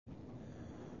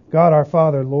God our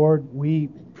Father, Lord, we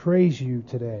praise you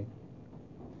today.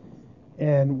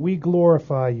 And we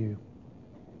glorify you,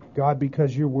 God,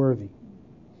 because you're worthy.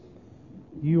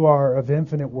 You are of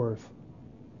infinite worth.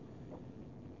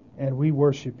 And we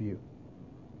worship you.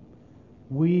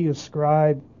 We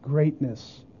ascribe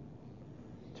greatness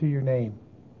to your name.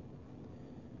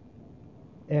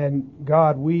 And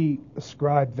God, we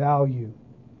ascribe value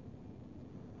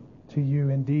to you.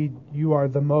 Indeed, you are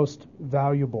the most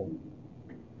valuable.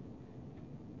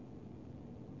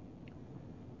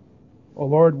 O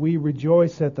Lord, we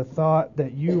rejoice at the thought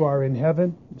that you are in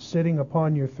heaven, sitting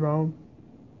upon your throne,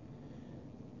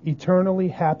 eternally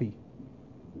happy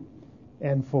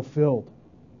and fulfilled.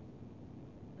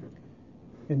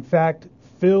 In fact,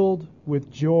 filled with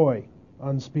joy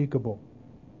unspeakable,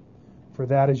 for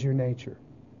that is your nature.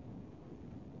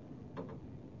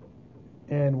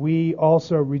 And we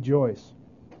also rejoice.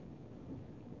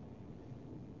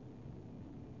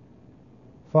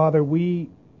 Father, we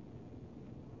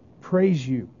praise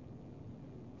you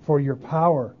for your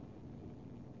power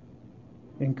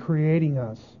in creating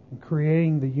us, in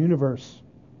creating the universe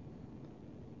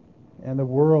and the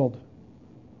world.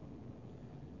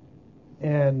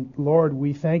 And Lord,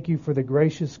 we thank you for the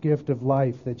gracious gift of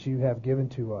life that you have given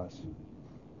to us.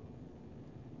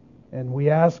 And we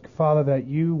ask, Father, that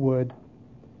you would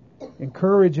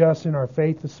encourage us in our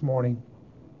faith this morning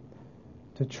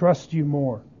to trust you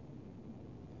more.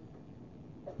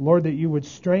 Lord, that you would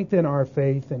strengthen our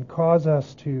faith and cause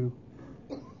us to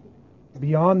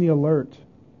be on the alert,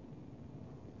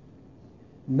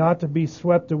 not to be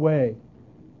swept away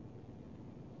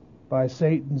by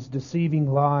Satan's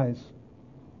deceiving lies,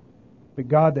 but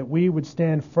God, that we would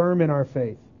stand firm in our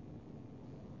faith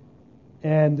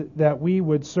and that we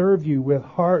would serve you with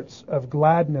hearts of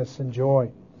gladness and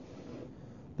joy.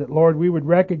 That, Lord, we would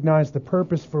recognize the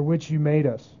purpose for which you made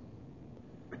us,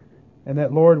 and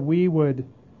that, Lord, we would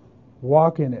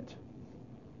walk in it,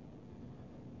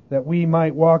 that we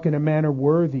might walk in a manner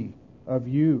worthy of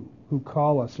you who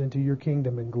call us into your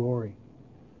kingdom and glory.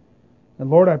 And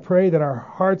Lord, I pray that our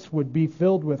hearts would be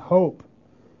filled with hope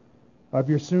of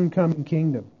your soon coming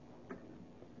kingdom.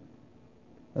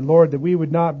 And Lord, that we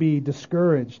would not be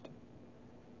discouraged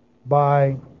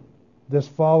by this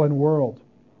fallen world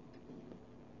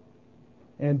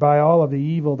and by all of the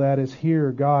evil that is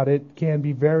here. God, it can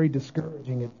be very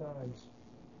discouraging at times.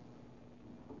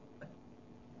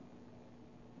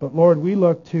 But Lord, we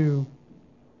look to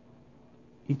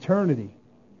eternity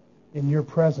in your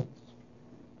presence,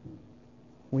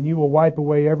 when you will wipe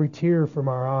away every tear from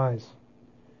our eyes,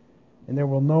 and there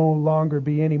will no longer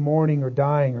be any mourning or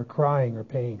dying or crying or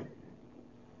pain.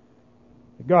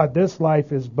 God, this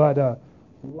life is but a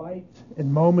light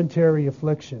and momentary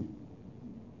affliction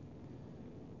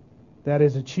that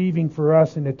is achieving for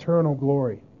us an eternal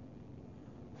glory,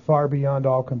 far beyond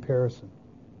all comparison.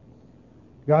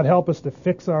 God, help us to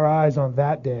fix our eyes on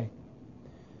that day,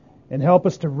 and help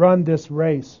us to run this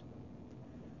race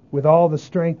with all the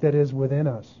strength that is within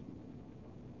us.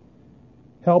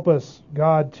 Help us,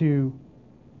 God, to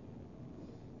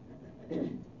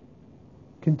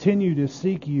continue to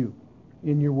seek you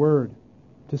in your word,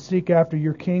 to seek after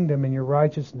your kingdom and your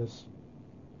righteousness,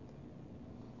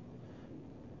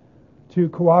 to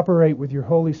cooperate with your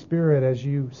Holy Spirit as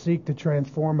you seek to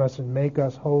transform us and make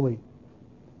us holy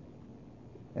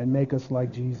and make us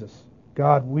like Jesus.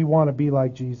 God, we want to be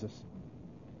like Jesus.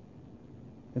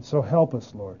 And so help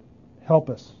us, Lord. Help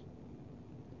us.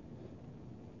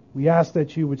 We ask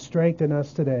that you would strengthen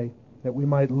us today, that we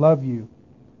might love you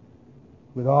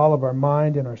with all of our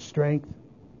mind and our strength.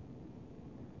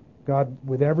 God,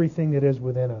 with everything that is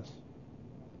within us,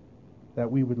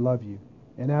 that we would love you.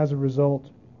 And as a result,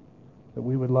 that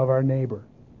we would love our neighbor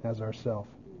as ourselves.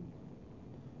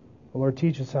 Lord,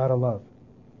 teach us how to love.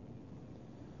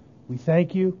 We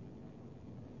thank you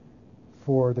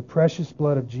for the precious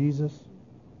blood of Jesus.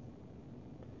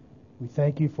 We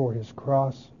thank you for his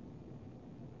cross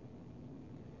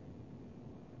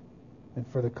and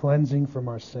for the cleansing from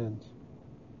our sins.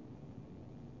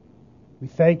 We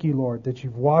thank you, Lord, that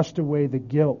you've washed away the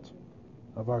guilt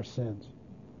of our sins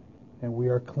and we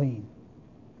are clean.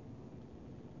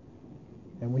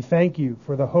 And we thank you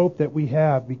for the hope that we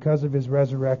have because of his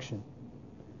resurrection.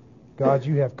 God,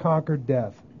 you have conquered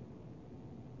death.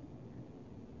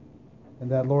 And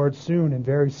that, Lord, soon and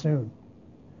very soon,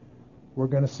 we're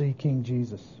going to see King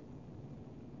Jesus.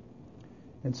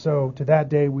 And so, to that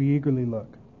day we eagerly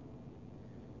look.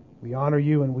 We honor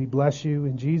you and we bless you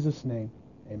in Jesus' name.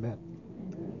 Amen.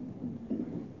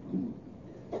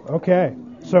 Okay,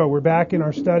 so we're back in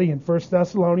our study in 1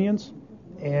 Thessalonians,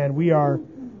 and we are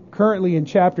currently in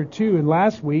chapter 2, and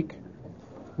last week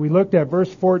We looked at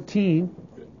verse 14,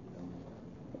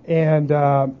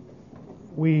 and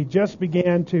we just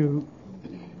began to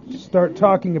start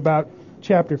talking about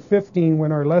chapter 15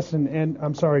 when our lesson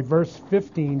verse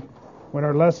 15 when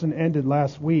our lesson ended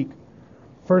last week.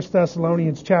 1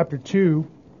 Thessalonians chapter 2.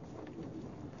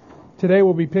 Today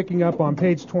we'll be picking up on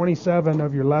page 27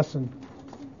 of your lesson.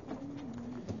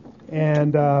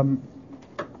 And I'm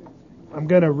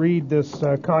going to read this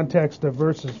context of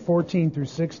verses 14 through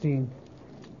 16.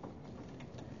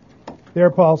 There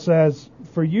Paul says,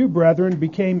 "For you, brethren,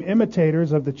 became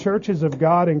imitators of the churches of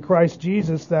God in Christ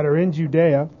Jesus that are in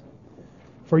Judea.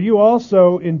 For you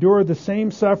also endured the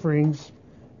same sufferings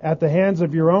at the hands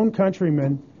of your own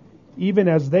countrymen, even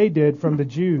as they did from the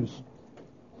Jews,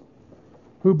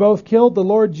 who both killed the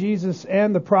Lord Jesus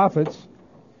and the prophets,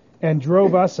 and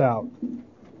drove us out.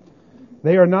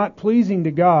 They are not pleasing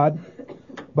to God,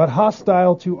 but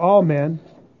hostile to all men,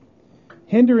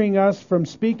 hindering us from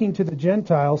speaking to the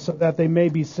Gentiles so that they may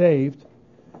be saved,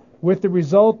 with the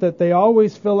result that they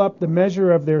always fill up the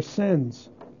measure of their sins.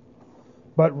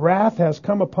 But wrath has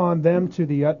come upon them to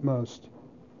the utmost."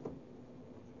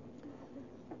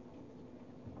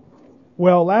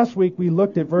 Well, last week we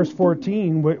looked at verse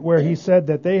 14 where he said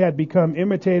that they had become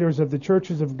imitators of the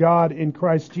churches of God in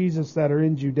Christ Jesus that are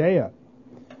in Judea.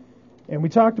 And we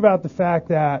talked about the fact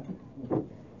that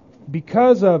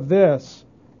because of this,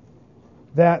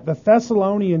 that the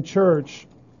Thessalonian church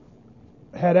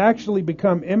had actually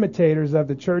become imitators of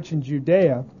the church in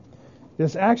Judea.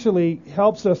 This actually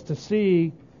helps us to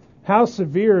see how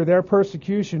severe their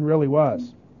persecution really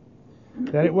was.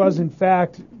 That it was in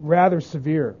fact rather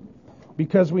severe.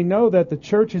 Because we know that the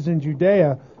churches in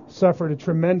Judea suffered a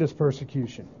tremendous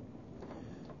persecution.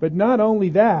 But not only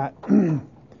that,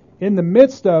 in the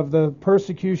midst of the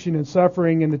persecution and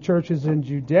suffering in the churches in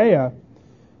Judea,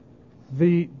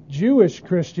 the Jewish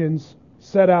Christians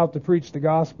set out to preach the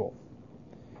gospel.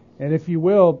 And if you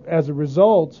will, as a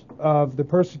result of the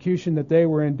persecution that they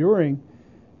were enduring,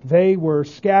 they were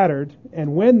scattered.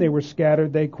 And when they were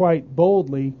scattered, they quite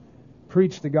boldly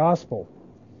preached the gospel.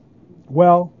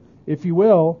 Well, if you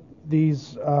will,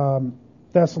 these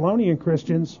Thessalonian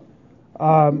Christians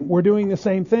were doing the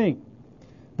same thing.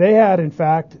 They had, in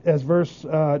fact, as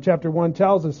chapter 1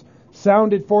 tells us,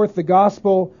 sounded forth the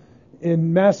gospel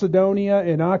in Macedonia,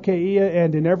 in Achaia,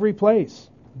 and in every place.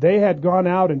 They had gone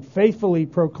out and faithfully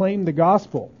proclaimed the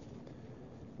gospel.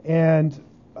 And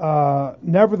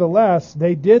nevertheless,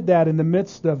 they did that in the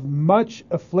midst of much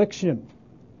affliction.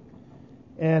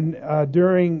 And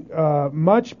during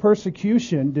much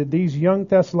persecution did these young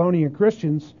Thessalonian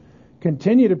Christians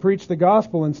continue to preach the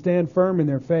gospel and stand firm in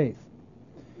their faith.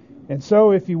 And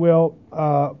so, if you will,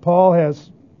 Paul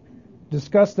has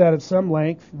discussed that at some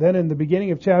length. Then in the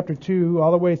beginning of chapter 2,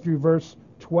 all the way through verse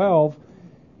 12,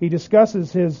 he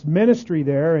discusses his ministry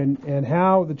there and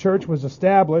how the church was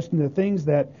established and the things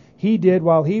that he did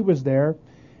while he was there.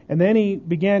 And then he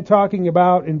began talking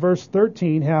about, in verse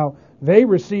 13, how they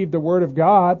received the Word of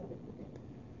God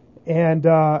and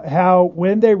how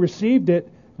when they received it,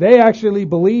 they actually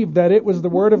believed that it was the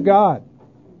Word of God.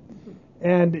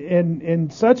 And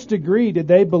in such degree did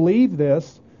they believe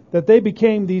this that they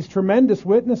became these tremendous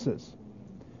witnesses.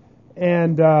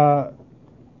 And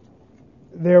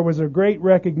there was a great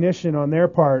recognition on their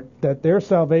part that their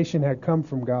salvation had come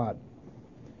from God.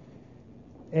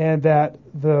 And that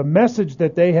the message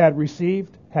that they had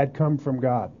received had come from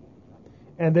God.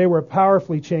 And they were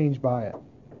powerfully changed by it.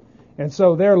 And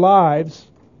so their lives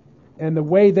and the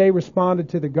way they responded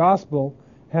to the gospel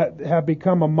have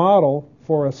become a model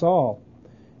for us all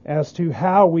as to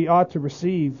how we ought to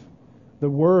receive the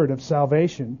word of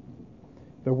salvation,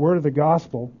 the word of the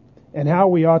gospel, and how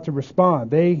we ought to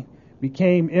respond. They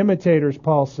became imitators,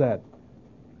 Paul said.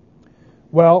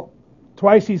 Well,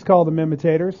 twice he's called them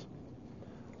imitators.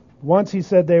 Once he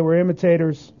said they were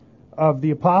imitators of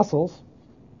the apostles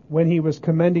when he was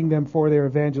commending them for their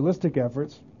evangelistic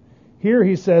efforts. Here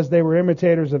he says they were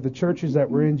imitators of the churches that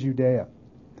were in Judea.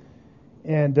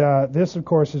 And this, of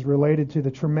course, is related to the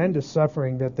tremendous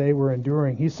suffering that they were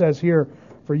enduring. He says here,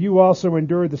 "For you also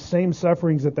endured the same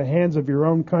sufferings at the hands of your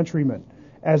own countrymen,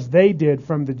 as they did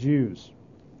from the Jews."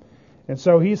 And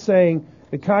so he's saying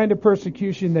the kind of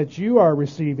persecution that you are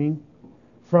receiving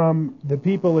from the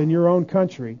people in your own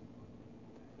country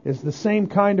is the same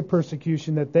kind of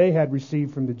persecution that they had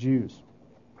received from the Jews.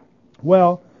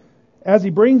 Well, as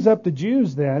he brings up the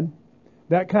Jews then,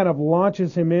 that kind of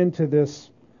launches him into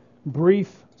this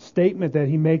brief statement that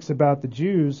he makes about the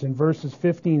Jews in verses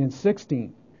 15 and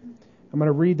 16. I'm going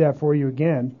to read that for you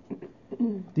again.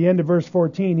 At the end of verse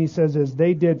 14, he says, "As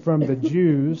they did from the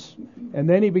Jews," and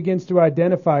then he begins to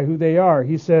identify who they are.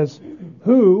 He says,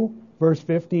 who, verse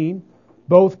 15,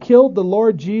 both killed the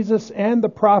Lord Jesus and the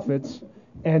prophets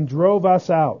and drove us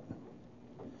out.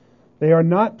 They are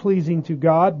not pleasing to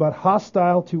God, but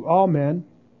hostile to all men,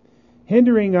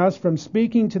 hindering us from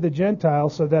speaking to the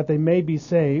Gentiles so that they may be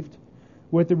saved,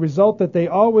 with the result that they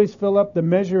always fill up the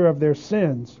measure of their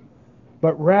sins,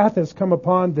 but wrath has come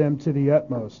upon them to the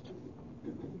utmost.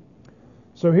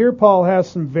 So here Paul has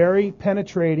some very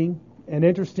penetrating and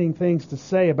interesting things to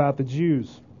say about the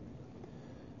Jews.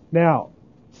 Now,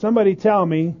 somebody tell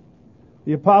me,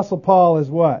 the Apostle Paul is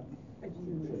what?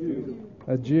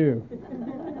 A Jew.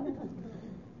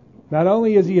 Not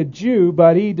only is he a Jew,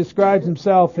 but he describes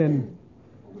himself in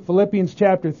Philippians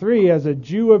chapter 3 as a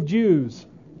Jew of Jews.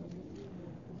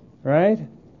 Right?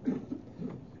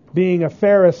 Being a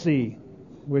Pharisee,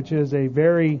 which is a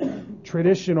very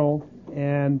traditional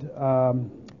and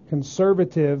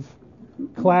conservative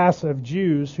class of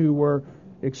Jews who were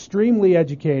extremely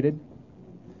educated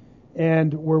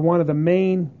and were one of the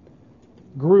main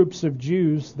groups of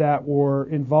Jews that were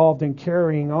involved in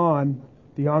carrying on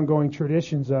the ongoing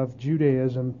traditions of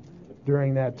Judaism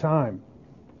during that time.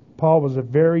 Paul was a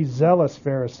very zealous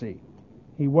Pharisee.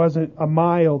 He wasn't a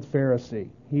mild Pharisee.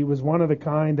 He was one of the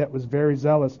kind that was very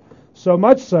zealous. So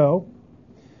much so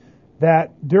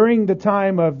that during the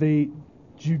time of the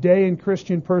Judean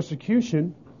Christian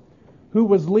persecution, who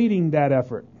was leading that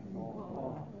effort?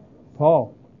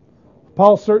 Paul.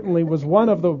 Paul certainly was one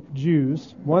of the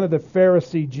Jews, one of the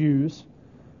Pharisee Jews,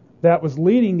 that was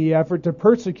leading the effort to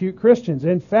persecute Christians.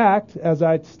 In fact, as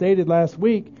I stated last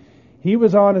week, he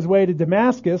was on his way to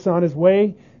Damascus, on his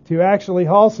way to actually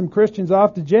haul some Christians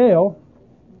off to jail,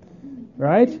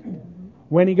 right,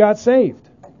 when he got saved.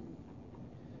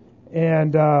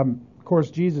 And, of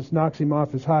course, Jesus knocks him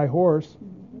off his high horse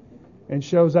and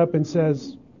shows up and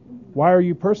says, "Why are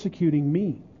you persecuting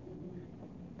me?"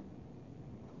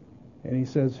 And he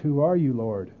says, "Who are you,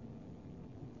 Lord?"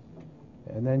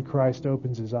 And then Christ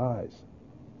opens his eyes.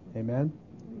 Amen?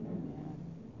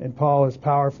 And Paul is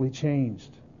powerfully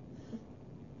changed.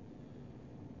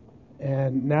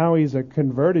 And now he's a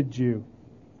converted Jew.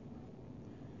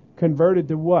 Converted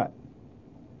to what?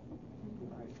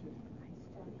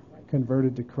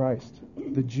 Converted to Christ,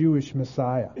 the Jewish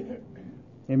Messiah.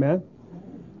 Amen?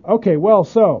 Okay, well,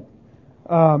 so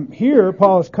here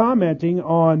Paul is commenting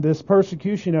on this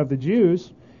persecution of the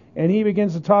Jews, and he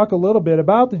begins to talk a little bit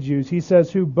about the Jews. He says,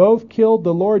 who both killed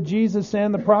the Lord Jesus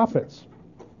and the prophets.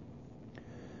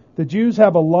 The Jews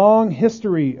have a long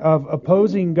history of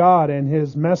opposing God and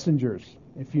His messengers.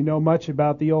 If you know much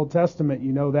about the Old Testament,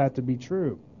 you know that to be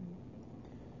true.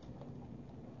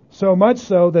 So much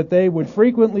so that they would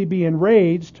frequently be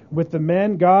enraged with the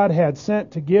men God had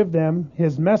sent to give them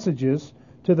His messages,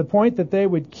 to the point that they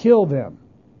would kill them.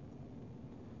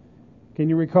 Can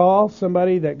you recall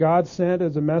somebody that God sent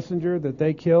as a messenger that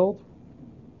they killed?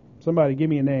 Somebody, give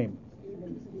me a name.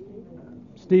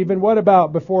 Stephen. What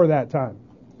about before that time?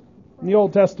 In the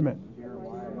Old Testament.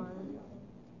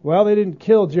 Well, they didn't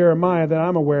kill Jeremiah that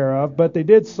I'm aware of, but they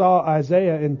did saw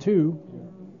Isaiah in 2.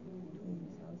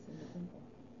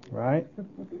 Right?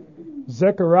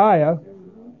 Zechariah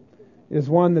is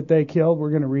one that they killed.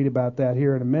 We're going to read about that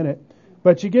here in a minute.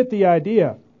 But you get the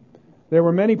idea. There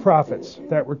were many prophets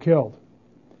that were killed.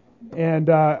 And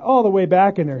all the way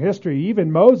back in their history,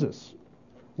 even Moses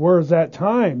was at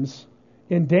times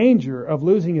in danger of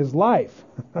losing his life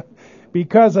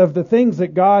because of the things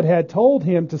that God had told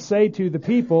him to say to the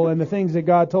people and the things that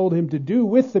God told him to do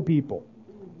with the people.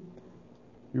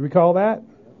 You recall that?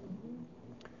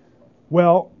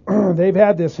 Well, they've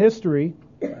had this history.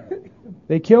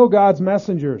 They kill God's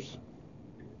messengers.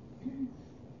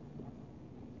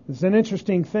 It's an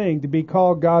interesting thing to be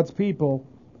called God's people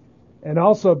and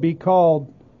also be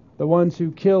called the ones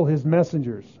who kill His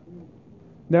messengers.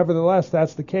 Nevertheless,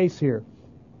 that's the case here.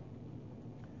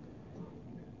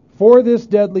 For this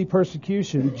deadly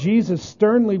persecution, Jesus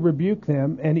sternly rebuked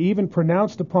them and even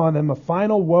pronounced upon them a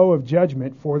final woe of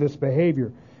judgment for this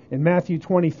behavior. In Matthew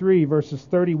 23, verses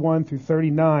 31 through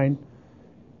 39,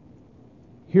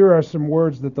 here are some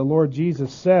words that the Lord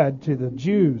Jesus said to the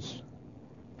Jews.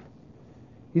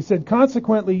 He said,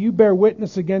 "Consequently, you bear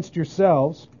witness against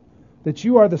yourselves that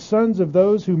you are the sons of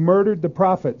those who murdered the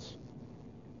prophets.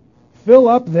 Fill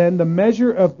up then the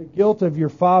measure of the guilt of your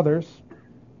fathers."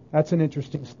 That's an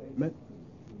interesting statement.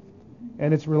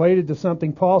 And it's related to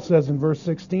something Paul says in verse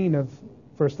 16 of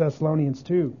 1 Thessalonians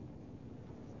 2.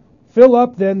 "Fill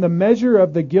up then the measure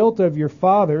of the guilt of your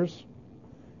fathers.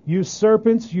 You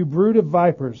serpents, you brood of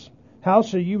vipers, how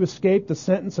shall you escape the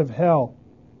sentence of hell?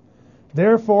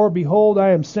 Therefore, behold, I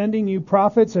am sending you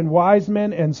prophets and wise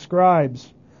men and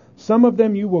scribes. Some of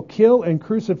them you will kill and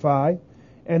crucify,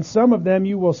 And some of them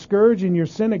you will scourge in your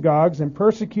synagogues and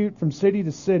persecute from city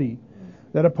to city,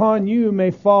 that upon you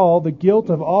may fall the guilt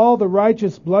of all the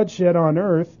righteous bloodshed on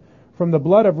earth, from the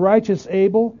blood of righteous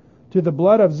Abel to the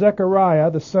blood of Zechariah,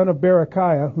 the son of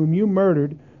Berechiah, whom you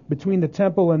murdered between the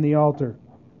temple and the altar.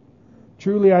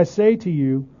 Truly I say to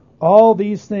you, all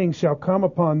these things shall come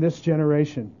upon this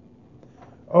generation.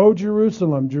 O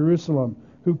Jerusalem, Jerusalem,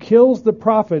 who kills the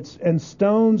prophets and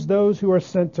stones those who are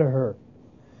sent to her.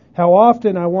 How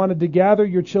often I wanted to gather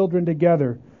your children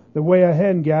together, the way a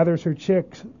hen gathers her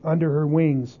chicks under her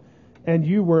wings, and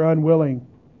you were unwilling.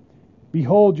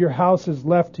 Behold, your house is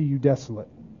left to you desolate.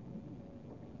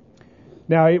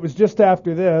 Now, it was just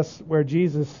after this where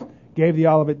Jesus gave the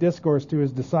Olivet Discourse to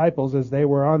his disciples as they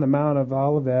were on the Mount of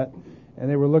Olivet, and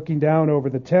they were looking down over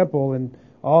the temple and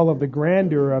all of the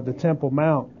grandeur of the Temple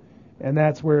Mount. And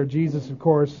that's where Jesus, of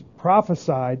course,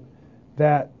 prophesied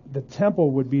that the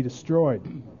temple would be destroyed.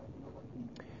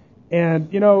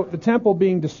 And, the temple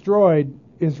being destroyed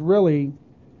is really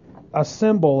a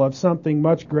symbol of something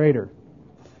much greater.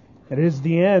 It is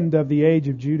the end of the age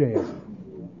of Judaism.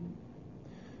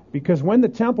 Because when the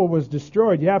temple was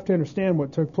destroyed, you have to understand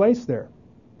what took place there.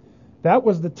 That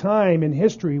was the time in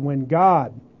history when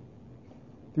God,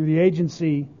 through the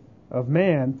agency of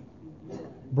man,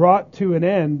 brought to an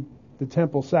end the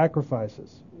temple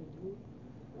sacrifices,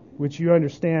 which you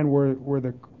understand were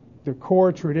the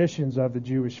core traditions of the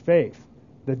Jewish faith,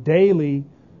 the daily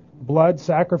blood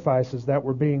sacrifices that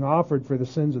were being offered for the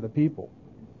sins of the people.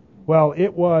 Well,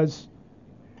 it was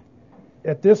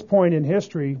at this point in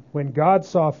history when God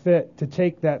saw fit to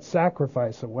take that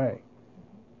sacrifice away.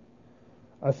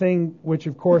 A thing which,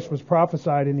 of course, was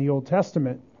prophesied in the Old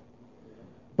Testament.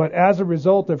 But as a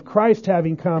result of Christ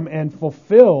having come and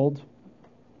fulfilled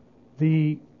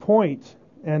the point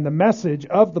and the message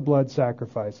of the blood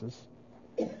sacrifices,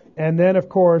 and then, of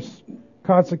course,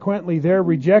 consequently, their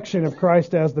rejection of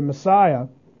Christ as the Messiah,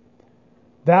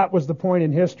 that was the point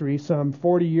in history, some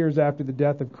 40 years after the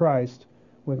death of Christ,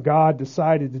 when God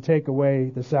decided to take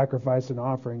away the sacrifice and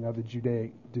offering of the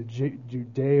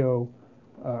Judeo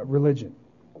religion.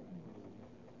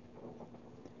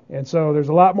 And so there's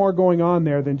a lot more going on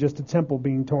there than just a temple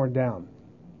being torn down.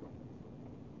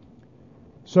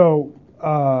 So,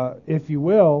 if you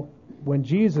will, when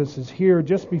Jesus is here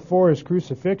just before his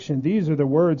crucifixion, these are the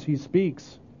words he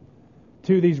speaks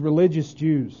to these religious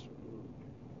Jews.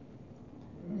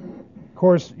 Of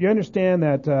course, you understand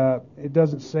that it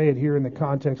doesn't say it here in the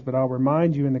context, but I'll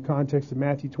remind you in the context of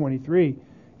Matthew 23,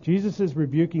 Jesus is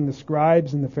rebuking the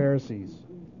scribes and the Pharisees.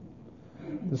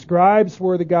 The scribes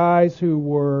were the guys who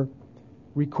were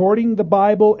recording the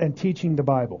Bible and teaching the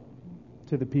Bible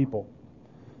to the people.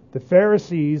 The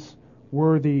Pharisees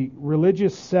were the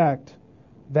religious sect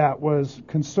that was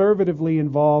conservatively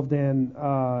involved in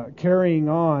carrying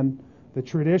on the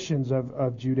traditions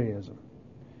of Judaism.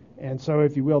 And so,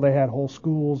 if you will, they had whole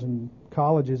schools and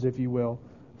colleges, if you will,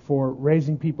 for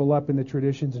raising people up in the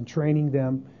traditions and training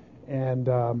them. And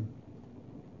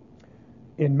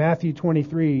in Matthew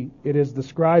 23, it is the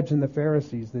scribes and the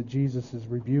Pharisees that Jesus is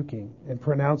rebuking and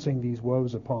pronouncing these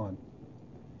woes upon.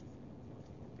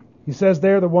 He says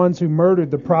they're the ones who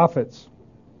murdered the prophets.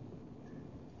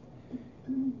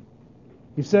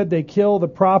 He said they kill the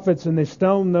prophets and they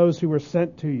stone those who were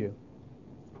sent to you.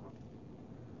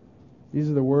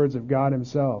 These are the words of God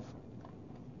himself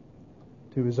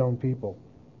to his own people.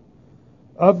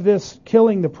 Of this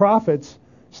killing the prophets,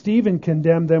 Stephen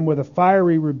condemned them with a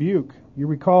fiery rebuke. You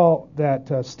recall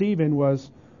that Stephen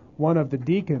was one of the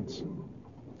deacons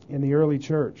in the early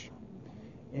church.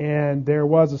 And there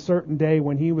was a certain day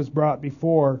when he was brought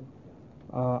before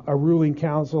a ruling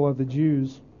council of the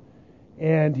Jews.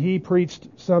 And he preached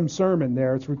some sermon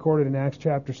there. It's recorded in Acts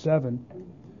chapter 7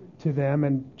 to them.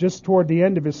 And just toward the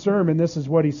end of his sermon, this is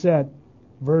what he said.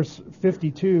 Verse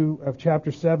 52 of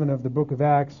chapter 7 of the book of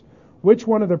Acts. Which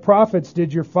one of the prophets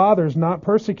did your fathers not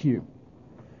persecute?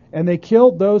 And they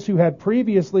killed those who had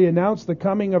previously announced the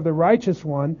coming of the righteous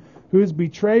one, whose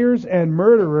betrayers and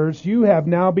murderers you have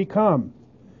now become.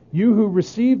 You who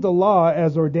received the law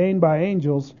as ordained by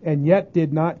angels, and yet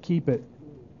did not keep it.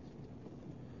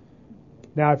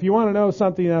 Now, if you want to know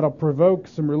something that'll provoke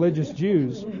some religious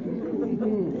Jews,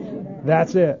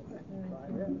 that's it.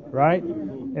 Right?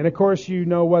 And of course you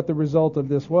know what the result of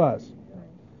this was.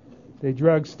 They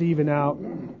dragged Stephen out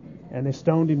and they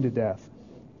stoned him to death.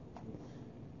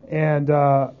 And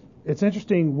it's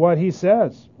interesting what he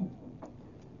says,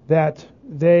 that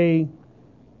they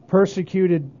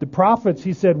persecuted the prophets.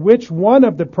 He said, which one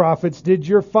of the prophets did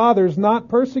your fathers not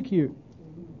persecute?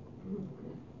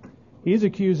 He's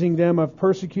accusing them of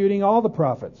persecuting all the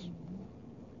prophets.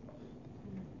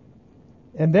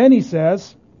 And then he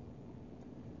says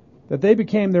that they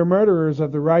became their murderers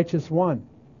of the righteous one.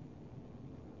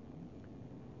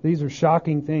 These are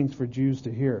shocking things for Jews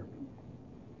to hear.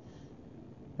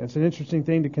 It's an interesting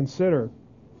thing to consider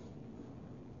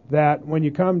that when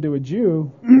you come to a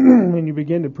Jew and you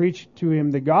begin to preach to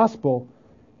him the gospel,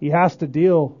 he has to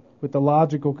deal with the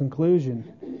logical conclusion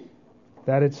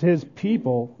that it's his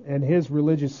people and his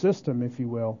religious system, if you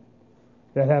will,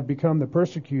 that have become the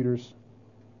persecutors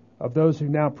of those who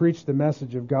now preach the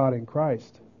message of God in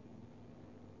Christ.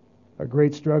 A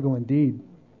great struggle indeed.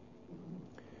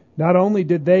 Not only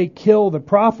did they kill the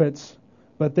prophets,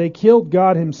 but they killed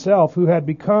God himself, who had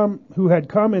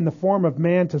come in the form of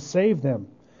man to save them.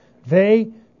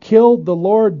 They killed the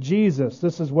Lord Jesus.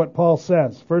 This is what Paul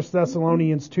says, 1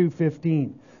 Thessalonians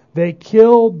 2:15. They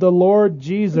killed the Lord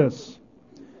Jesus,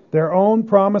 their own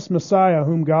promised Messiah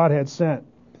whom God had sent.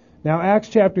 Now Acts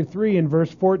chapter 3 and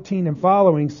verse 14 and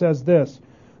following says this,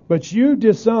 "But you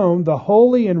disowned the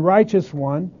holy and righteous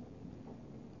one,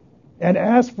 and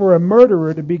asked for a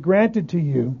murderer to be granted to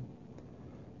you,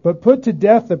 but put to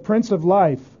death the Prince of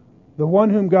Life, the one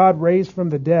whom God raised from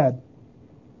the dead,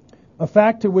 a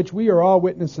fact to which we are all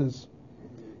witnesses."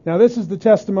 Now this is the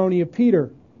testimony of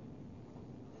Peter.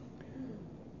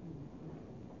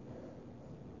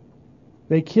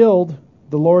 They killed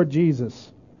the Lord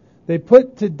Jesus. They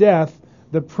put to death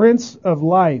the Prince of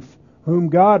Life, whom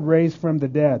God raised from the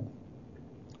dead.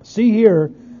 See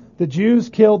here, the Jews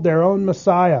killed their own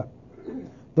Messiah,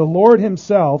 the Lord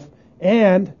himself,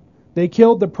 and they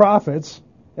killed the prophets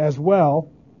as well.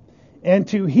 And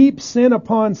to heap sin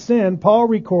upon sin, Paul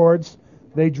records,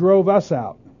 they drove us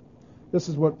out. This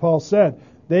is what Paul said.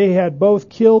 They had both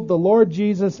killed the Lord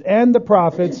Jesus and the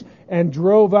prophets and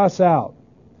drove us out.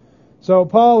 So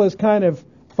Paul is kind of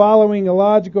following a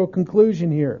logical conclusion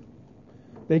here.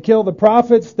 They kill the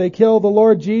prophets, they kill the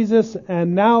Lord Jesus,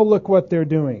 and now look what they're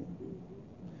doing.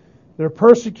 They're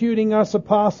persecuting us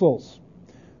apostles.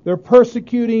 They're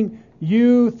persecuting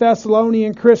you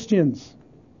Thessalonian Christians.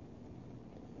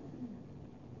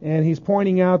 And he's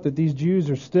pointing out that these Jews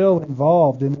are still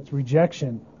involved in its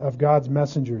rejection of God's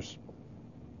messengers.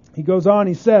 He goes on,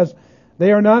 he says,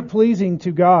 "They are not pleasing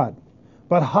to God,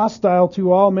 but hostile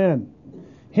to all men,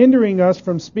 hindering us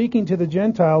from speaking to the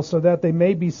Gentiles so that they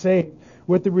may be saved,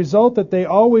 with the result that they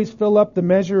always fill up the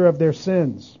measure of their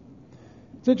sins."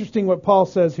 It's interesting what Paul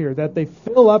says here, that they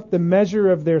fill up the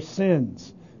measure of their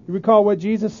sins. You recall what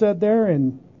Jesus said there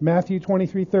in Matthew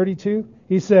 23:32?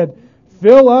 He said,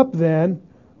 "Fill up then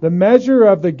the measure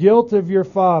of the guilt of your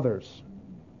fathers."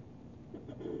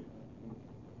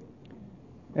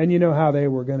 And you know how they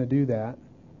were going to do that.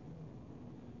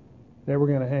 They were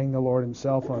going to hang the Lord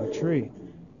himself on a tree.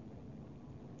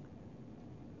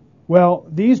 Well,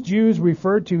 these Jews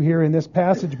referred to here in this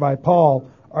passage by Paul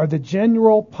are the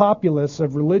general populace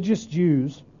of religious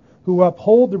Jews who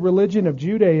uphold the religion of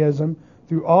Judaism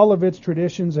through all of its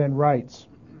traditions and rites.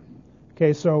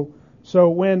 Okay, so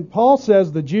when Paul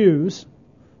says the Jews,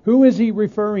 who is he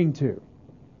referring to?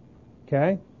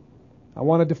 Okay? I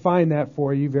want to define that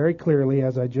for you very clearly,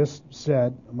 as I just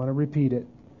said. I'm going to repeat it.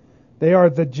 They are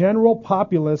the general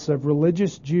populace of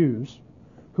religious Jews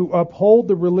who uphold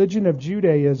the religion of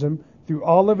Judaism through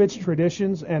all of its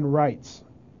traditions and rites.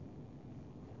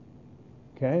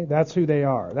 Okay? That's who they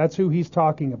are. That's who he's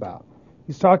talking about.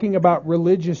 He's talking about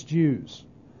religious Jews,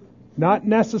 not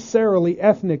necessarily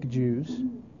ethnic Jews.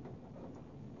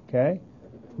 Okay?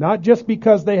 Not just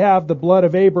because they have the blood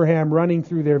of Abraham running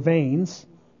through their veins,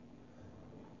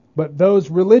 but those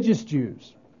religious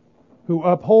Jews who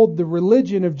uphold the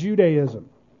religion of Judaism.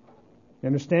 You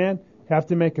understand? Have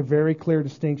to make a very clear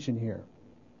distinction here.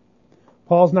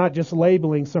 Paul's not just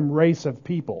labeling some race of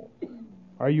people.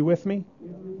 Are you with me?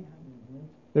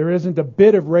 There isn't a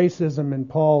bit of racism in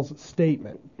Paul's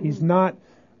statement. He's not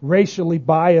racially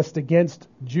biased against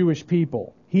Jewish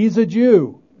people. He's a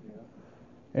Jew.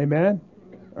 Amen?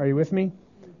 Are you with me?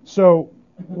 So,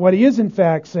 what he is in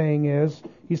fact saying is,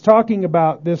 he's talking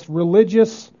about this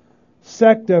religious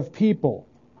sect of people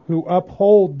who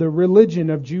uphold the religion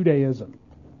of Judaism.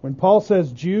 When Paul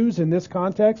says Jews in this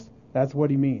context, that's what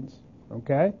he means.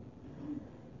 Okay?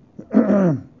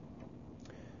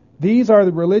 These are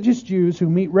the religious Jews who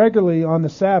meet regularly on the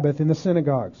Sabbath in the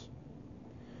synagogues.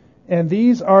 And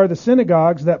these are the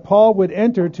synagogues that Paul would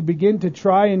enter to begin to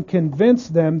try and convince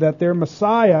them that their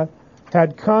Messiah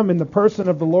had come in the person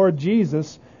of the Lord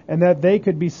Jesus and that they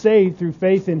could be saved through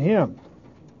faith in Him.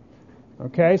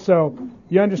 Okay, so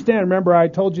you understand, remember I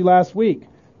told you last week,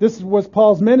 this was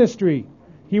Paul's ministry.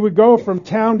 He would go from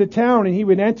town to town and he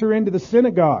would enter into the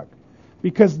synagogue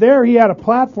because there he had a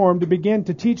platform to begin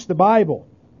to teach the Bible.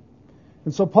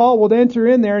 And so Paul would enter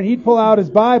in there and he'd pull out his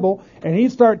Bible and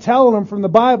he'd start telling them from the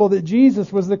Bible that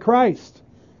Jesus was the Christ.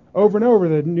 Over and over,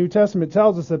 the New Testament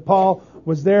tells us that Paul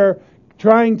was there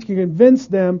trying to convince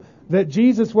them that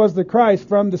Jesus was the Christ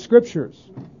from the Scriptures.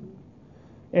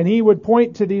 And he would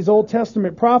point to these Old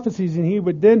Testament prophecies, and he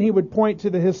would point to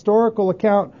the historical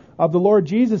account of the Lord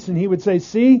Jesus, and he would say,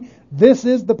 see, this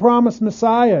is the promised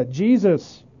Messiah,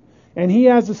 Jesus. And he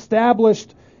has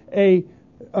established a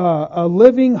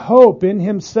living hope in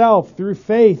himself through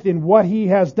faith in what he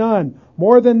has done.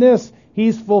 More than this,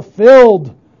 he's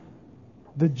fulfilled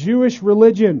the Jewish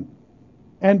religion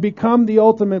and become the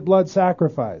ultimate blood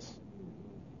sacrifice.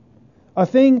 A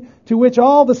thing to which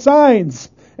all the signs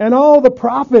and all the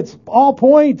prophets all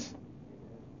point.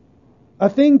 A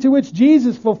thing to which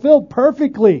Jesus fulfilled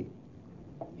perfectly.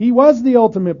 He was the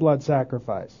ultimate blood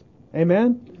sacrifice.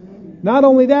 Amen? Not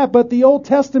only that, but the Old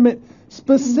Testament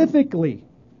specifically,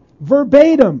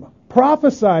 verbatim,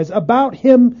 prophesies about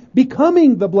him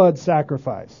becoming the blood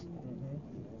sacrifice.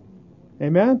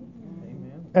 Amen?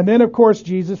 And then, of course,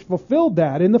 Jesus fulfilled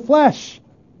that in the flesh.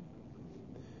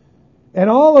 And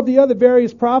all of the other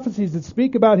various prophecies that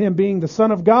speak about him being the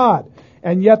Son of God,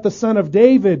 and yet the Son of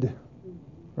David,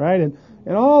 right?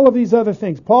 And all of these other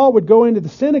things. Paul would go into the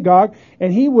synagogue,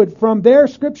 and he would, from their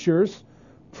scriptures,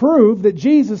 prove that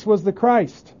Jesus was the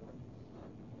Christ.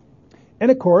 And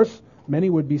of course, many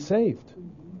would be saved.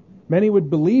 Many would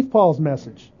believe Paul's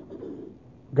message.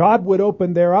 God would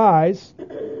open their eyes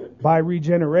by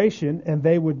regeneration, and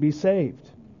they would be saved.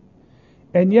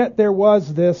 And yet there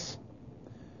was this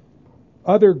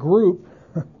other group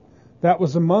that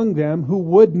was among them who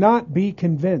would not be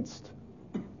convinced.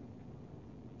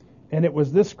 And it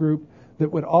was this group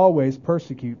that would always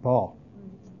persecute Paul.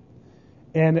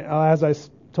 And as I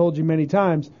told you many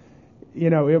times,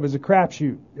 it was a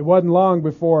crapshoot. It wasn't long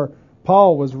before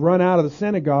Paul was run out of the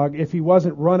synagogue if he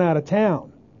wasn't run out of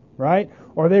town, right?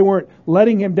 Or they weren't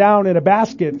letting him down in a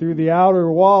basket through the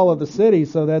outer wall of the city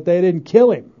so that they didn't kill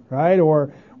him, right?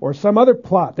 Or some other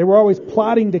plot. They were always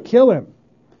plotting to kill him.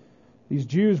 These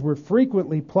Jews were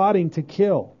frequently plotting to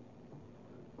kill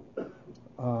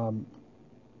the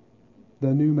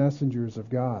new messengers of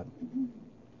God.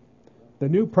 The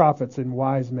new prophets and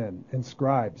wise men and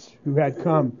scribes who had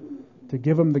come to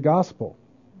give them the gospel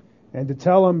and to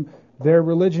tell them their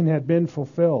religion had been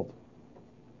fulfilled.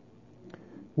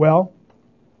 Well,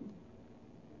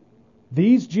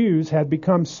 these Jews had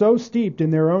become so steeped in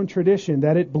their own tradition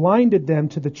that it blinded them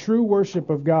to the true worship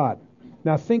of God.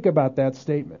 Now think about that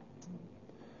statement.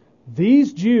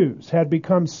 These Jews had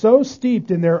become so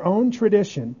steeped in their own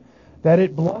tradition that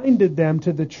it blinded them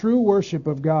to the true worship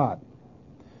of God.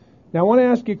 Now I want to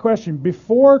ask you a question.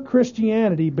 Before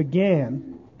Christianity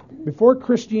began, before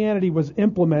Christianity was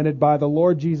implemented by the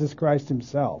Lord Jesus Christ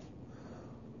himself,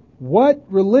 what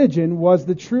religion was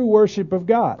the true worship of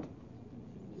God?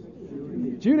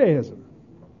 Judaism.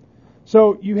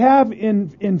 So you have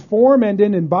in form and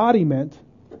in embodiment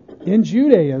in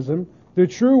Judaism the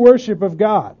true worship of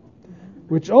God,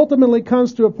 which ultimately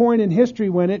comes to a point in history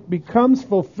when it becomes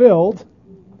fulfilled,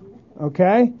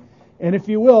 okay, and if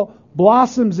you will,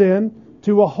 blossoms in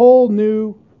to a whole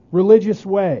new religious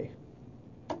way,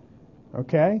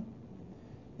 okay,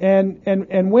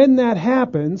 and when that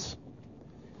happens,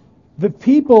 the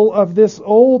people of this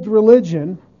old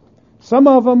religion, some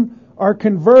of them are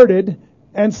converted,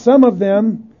 and some of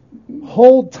them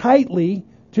hold tightly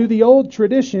to the old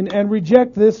tradition and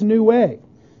reject this new way.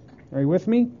 Are you with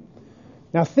me?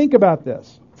 Now think about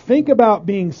this. Think about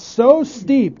being so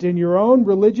steeped in your own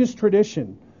religious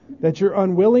tradition that you're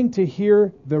unwilling to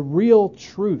hear the real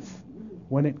truth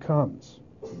when it comes.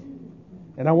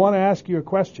 And I want to ask you a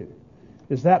question.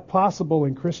 Is that possible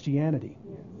in Christianity?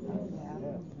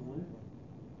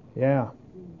 Yeah.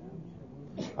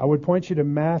 I would point you to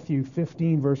Matthew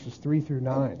 15, verses 3 through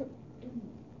 9.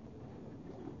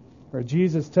 Where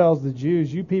Jesus tells the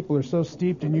Jews, you people are so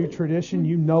steeped in your tradition,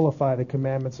 you nullify the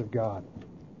commandments of God.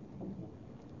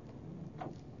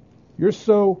 You're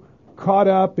so caught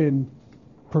up in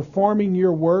performing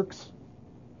your works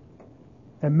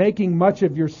and making much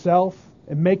of yourself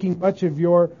and making much of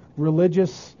your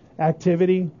religious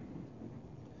activity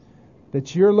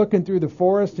that you're looking through the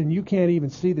forest and you can't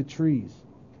even see the trees.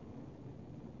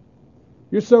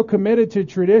 You're so committed to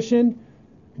tradition,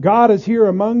 God is here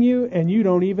among you and you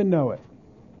don't even know it.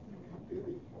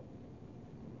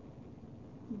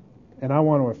 And I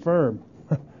want to affirm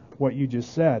what you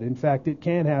just said. In fact, it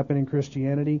can happen in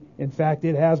Christianity. In fact,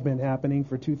 it has been happening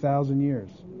for 2,000 years.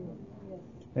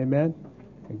 Amen?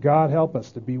 And God help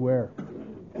us to beware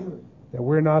that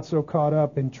we're not so caught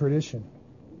up in tradition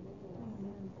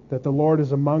that the Lord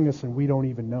is among us and we don't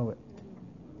even know it.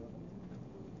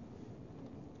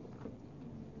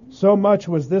 So much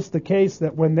was this the case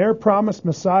that when their promised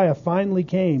Messiah finally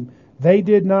came, they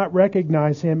did not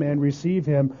recognize him and receive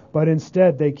him, but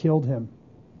instead they killed him.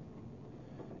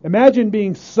 Imagine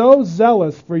being so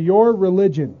zealous for your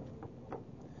religion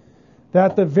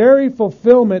that the very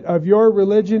fulfillment of your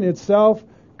religion itself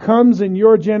comes in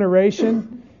your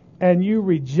generation and you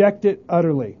reject it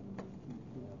utterly.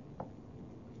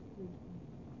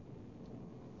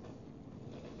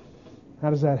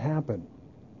 How does that happen?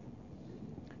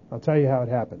 I'll tell you how it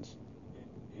happens.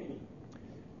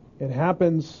 It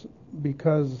happens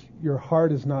because your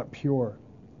heart is not pure.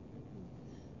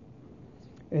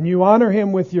 And you honor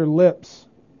him with your lips,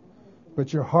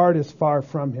 but your heart is far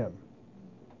from him.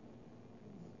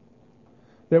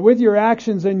 That with your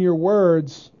actions and your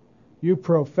words, you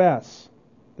profess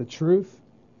the truth,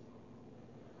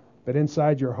 but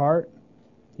inside your heart,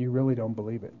 you really don't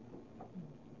believe it.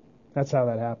 That's how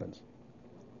that happens.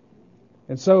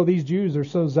 And so these Jews are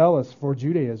so zealous for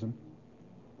Judaism.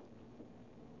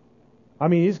 I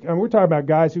mean, we're talking about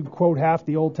guys who quote half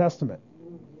the Old Testament.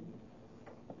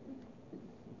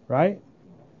 Right?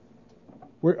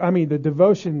 The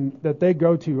devotion that they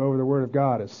go to over the Word of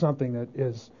God is something that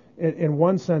is, in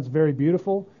one sense, very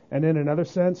beautiful, and in another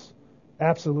sense,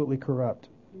 absolutely corrupt.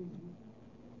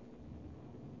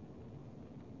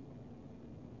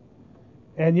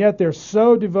 And yet they're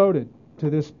so devoted to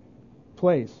this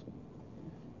place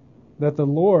that the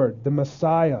Lord, the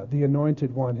Messiah, the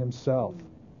Anointed One himself,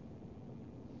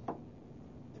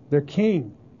 their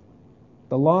King,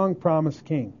 the long-promised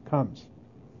King, comes.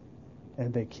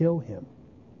 And they kill him.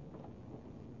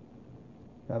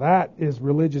 Now that is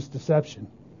religious deception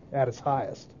at its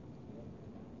highest.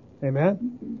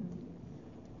 Amen?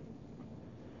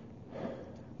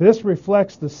 This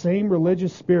reflects the same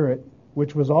religious spirit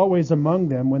which was always among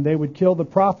them when they would kill the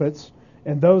prophets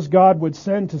and those God would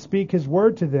send to speak his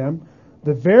word to them,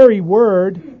 the very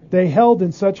word they held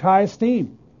in such high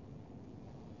esteem.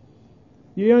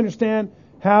 You understand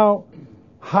how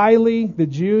highly the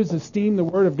Jews esteem the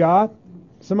word of God?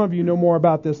 Some of you know more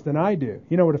about this than I do.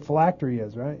 You know what a phylactery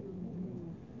is, right?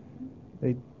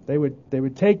 They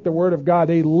would take the word of God.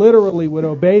 They literally would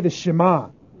obey the Shema,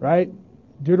 right?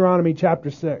 Deuteronomy chapter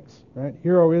 6, right?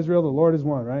 Hear, O Israel, the Lord is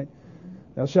one, right?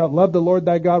 Thou shalt love the Lord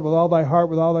thy God with all thy heart,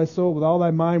 with all thy soul, with all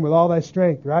thy mind, with all thy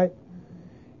strength, right?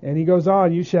 And he goes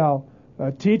on, you shall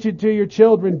teach it to your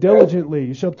children diligently.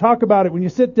 You shall talk about it when you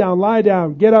sit down, lie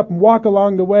down, get up and walk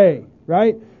along the way,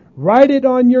 right? Write it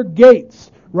on your gates.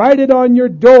 Write it on your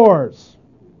doors.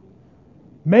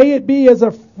 May it be as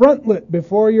a frontlet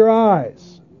before your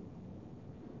eyes.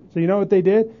 So you know what they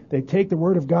did? They'd take the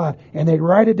Word of God and they'd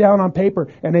write it down on paper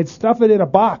and they'd stuff it in a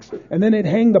box and then they'd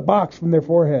hang the box from their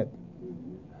forehead.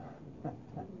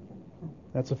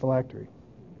 That's a phylactery.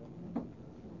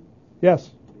 Yes?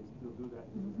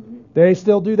 They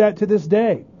still do that to this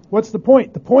day. What's the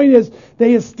point? The point is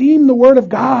they esteem the Word of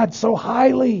God so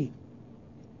highly.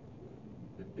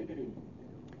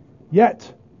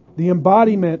 Yet, the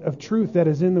embodiment of truth that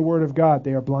is in the Word of God,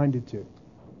 they are blinded to.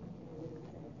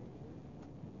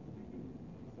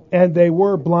 And they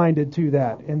were blinded to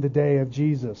that in the day of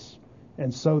Jesus.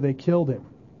 And so they killed him.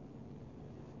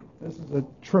 This is a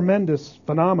tremendous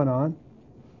phenomenon.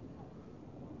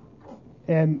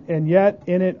 And yet,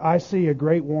 in it, I see a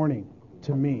great warning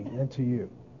to me and to you.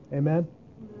 Amen?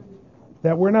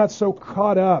 That we're not so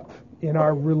caught up in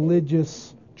our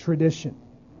religious tradition.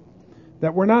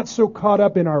 That we're not so caught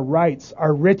up in our rites,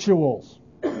 our rituals,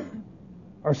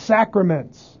 our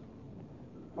sacraments,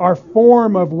 our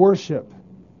form of worship,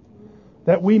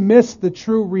 that we miss the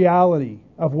true reality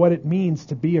of what it means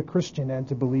to be a Christian and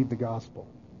to believe the gospel.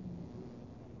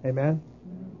 Amen?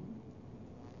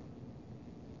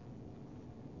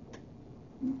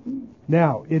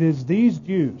 Now, it is these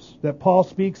Jews that Paul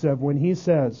speaks of when he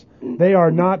says they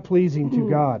are not pleasing to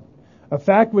God. A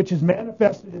fact which is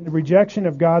manifested in the rejection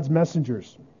of God's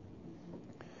messengers.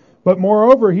 But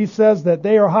moreover, he says that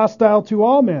they are hostile to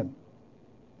all men,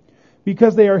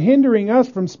 because they are hindering us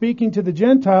from speaking to the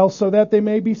Gentiles so that they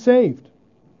may be saved.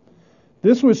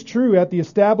 This was true at the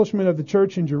establishment of the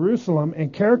church in Jerusalem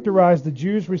and characterized the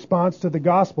Jews' response to the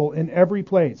gospel in every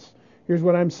place. Here's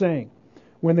what I'm saying.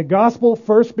 When the gospel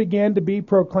first began to be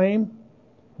proclaimed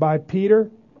by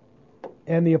Peter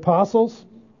and the apostles,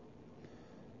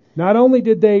 not only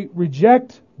did they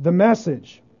reject the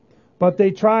message, but they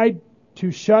tried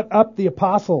to shut up the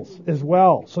apostles as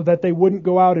well so that they wouldn't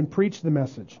go out and preach the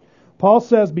message. Paul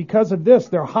says because of this,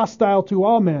 they're hostile to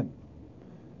all men.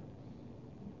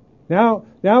 Now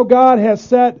God has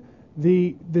set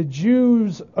the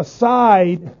Jews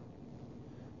aside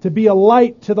to be a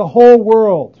light to the whole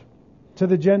world. to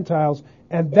the Gentiles,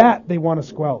 and that they want to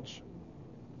squelch.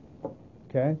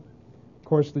 Okay? Of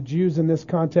course, the Jews in this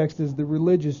context is the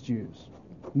religious Jews,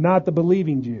 not the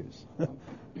believing Jews.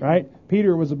 Right?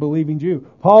 Peter was a believing Jew.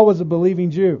 Paul was a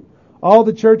believing Jew. All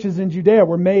the churches in Judea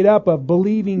were made up of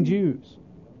believing Jews.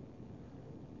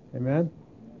 Amen?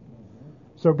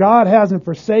 So God hasn't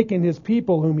forsaken His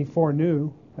people whom He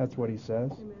foreknew. That's what He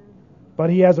says. Amen. But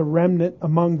He has a remnant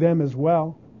among them as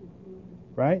well.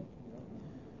 Right?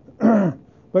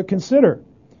 But consider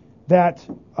that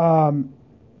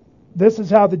this is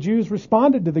how the Jews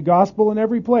responded to the gospel in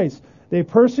every place. They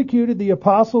persecuted the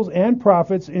apostles and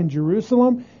prophets in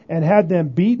Jerusalem and had them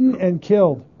beaten and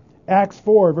killed. Acts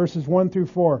 4, verses 1 through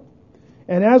 4.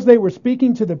 And as they were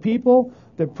speaking to the people,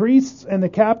 the priests and the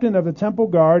captain of the temple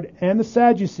guard and the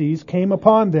Sadducees came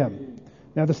upon them.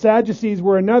 Now the Sadducees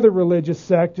were another religious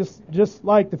sect, just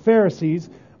like the Pharisees,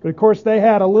 but of course they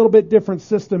had a little bit different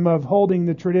system of holding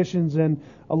the traditions and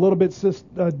a little bit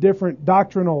different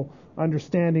doctrinal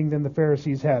understanding than the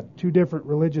Pharisees had. Two different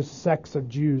religious sects of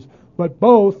Jews, but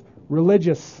both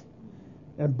religious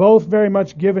and both very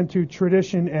much given to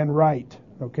tradition and rite,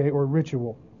 okay, or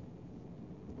ritual.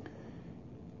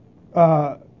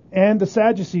 And the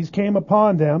Sadducees came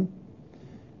upon them,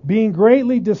 being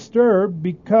greatly disturbed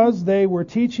because they were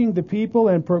teaching the people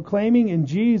and proclaiming in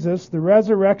Jesus the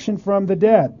resurrection from the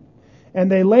dead.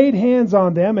 And they laid hands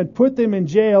on them and put them in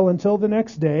jail until the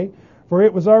next day, for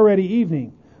it was already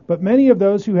evening. But many of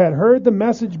those who had heard the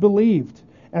message believed,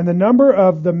 and the number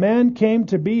of the men came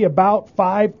to be about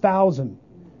 5,000.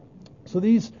 So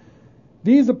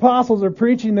these apostles are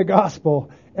preaching the gospel,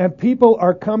 and people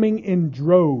are coming in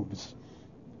droves.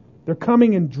 They're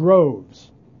coming in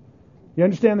droves. You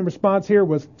understand the response here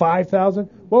was 5,000?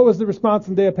 What was the response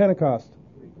on the day of Pentecost?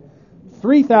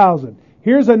 3,000.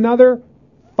 Here's another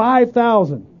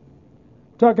 5,000.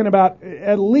 Talking about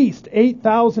at least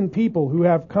 8,000 people who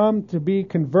have come to be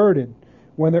converted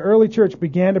when the early church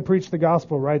began to preach the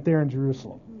gospel right there in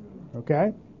Jerusalem.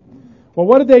 Okay? Well,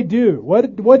 what did they do?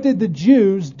 What did the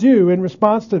Jews do in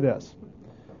response to this?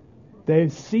 They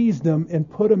seized them and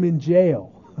put them in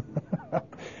jail.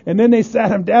 And then they sat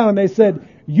them down and they said,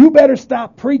 you better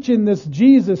stop preaching this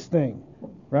Jesus thing.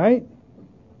 Right?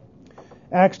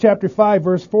 Acts chapter 5,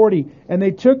 verse 40. And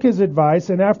they took his advice,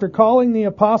 and after calling the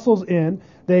apostles in,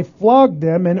 they flogged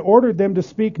them and ordered them to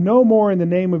speak no more in the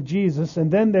name of Jesus, and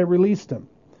then they released them.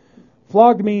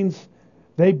 Flogged means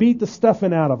they beat the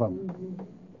stuffing out of them.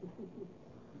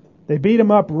 They beat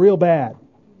them up real bad.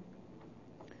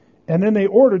 And then they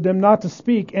ordered them not to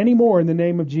speak any more in the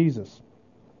name of Jesus.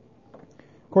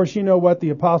 Of course, you know what the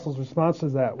apostles' response to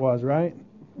that was, right?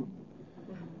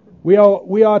 We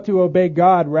ought to obey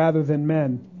God rather than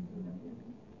men.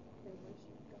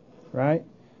 Right?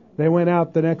 They went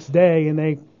out the next day and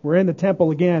they were in the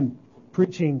temple again,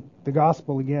 preaching the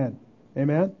gospel again.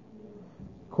 Amen?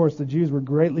 Of course, the Jews were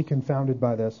greatly confounded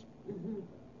by this.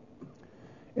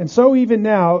 And so even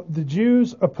now, the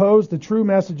Jews oppose the true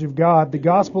message of God, the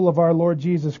gospel of our Lord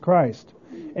Jesus Christ.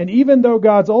 And even though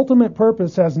God's ultimate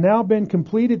purpose has now been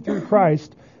completed through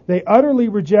Christ, they utterly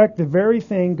reject the very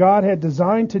thing God had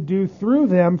designed to do through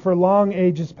them for long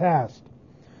ages past.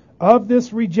 Of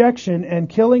this rejection and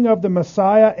killing of the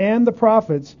Messiah and the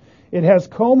prophets, it has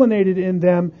culminated in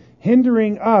them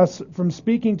hindering us from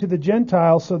speaking to the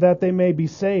Gentiles so that they may be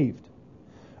saved.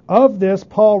 Of this,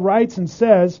 Paul writes and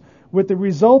says, with the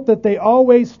result that they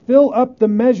always fill up the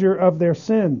measure of their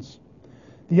sins.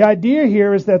 The idea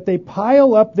here is that they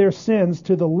pile up their sins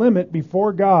to the limit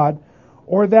before God,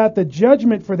 or that the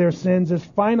judgment for their sins is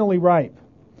finally ripe.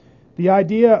 The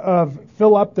idea of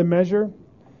fill up the measure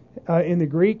in the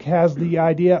Greek has the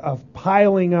idea of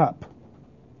piling up.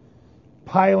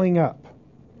 Piling up.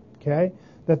 Okay?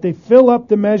 That they fill up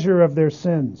the measure of their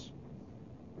sins.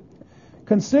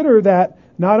 Consider that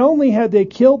not only had they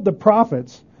killed the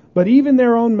prophets, but even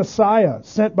their own Messiah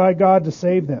sent by God to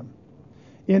save them.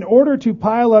 In order to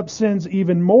pile up sins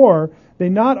even more, they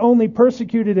not only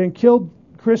persecuted and killed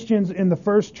Christians in the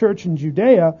first church in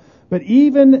Judea, but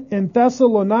even in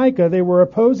Thessalonica they were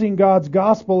opposing God's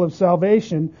gospel of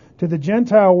salvation to the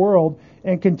Gentile world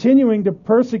and continuing to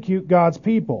persecute God's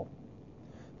people.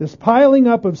 This piling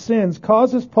up of sins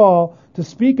causes Paul to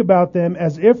speak about them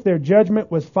as if their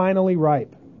judgment was finally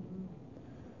ripe.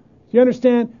 Do you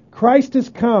understand? Christ has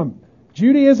come.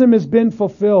 Judaism has been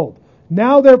fulfilled.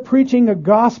 Now they're preaching a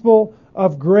gospel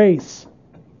of grace.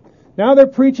 Now they're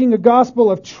preaching a gospel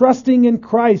of trusting in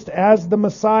Christ as the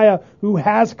Messiah who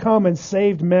has come and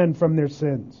saved men from their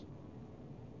sins.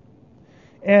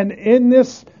 And in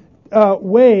this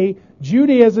way,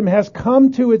 Judaism has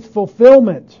come to its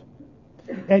fulfillment.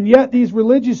 And yet these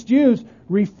religious Jews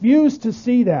refuse to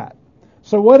see that.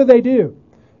 So what do?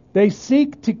 They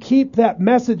seek to keep that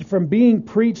message from being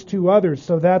preached to others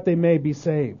so that they may be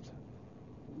saved.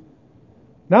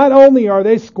 Not only are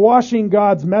they squashing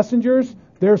God's messengers,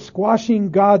 they're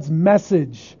squashing God's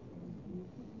message.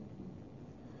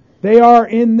 They are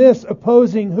in this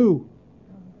opposing who?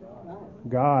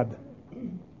 God.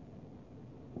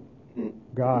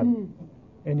 God.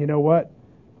 And you know what?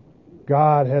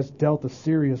 God has dealt a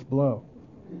serious blow.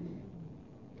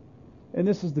 And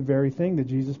this is the very thing that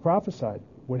Jesus prophesied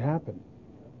would happen.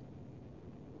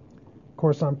 Of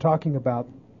course, I'm talking about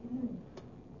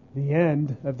the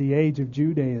end of the age of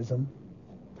Judaism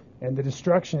and the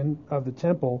destruction of the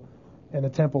temple and the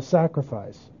temple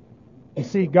sacrifice. You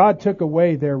see, God took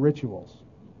away their rituals.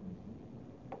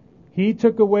 He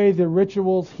took away the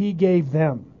rituals He gave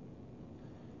them.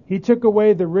 He took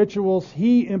away the rituals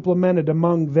He implemented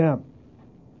among them.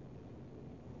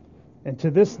 And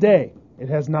to this day, it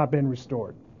has not been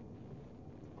restored.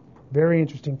 Very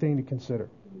interesting thing to consider.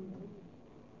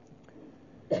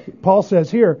 Paul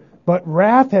says here, but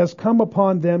wrath has come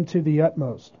upon them to the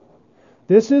utmost.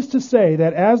 This is to say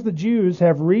that as the Jews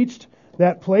have reached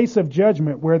that place of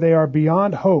judgment where they are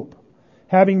beyond hope,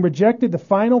 having rejected the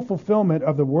final fulfillment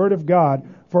of the Word of God,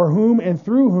 for whom and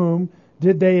through whom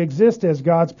did they exist as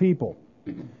God's people.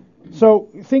 So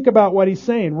think about what he's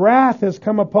saying. Wrath has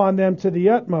come upon them to the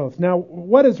utmost. Now,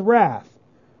 what is wrath?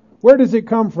 Where does it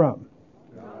come from?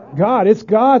 God. It's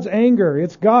God's anger.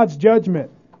 It's God's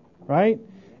judgment. Right?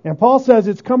 And Paul says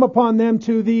it's come upon them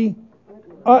to the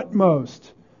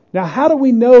utmost. Now, how do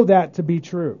we know that to be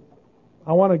true?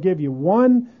 I want to give you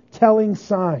one telling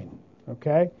sign.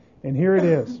 Okay? And here it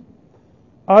is.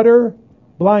 Utter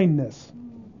blindness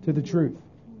to the truth.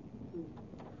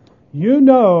 You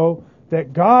know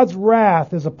that God's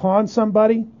wrath is upon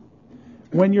somebody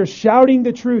when you're shouting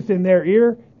the truth in their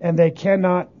ear and they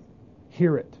cannot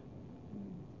hear it.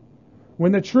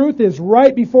 When the truth is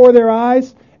right before their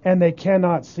eyes and they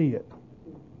cannot see it.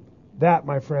 That,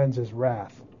 my friends, is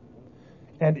wrath.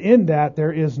 And in that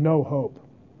there is no hope.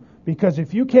 Because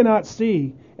if you cannot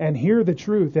see and hear the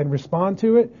truth and respond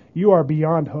to it, you are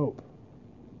beyond hope.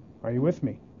 Are you with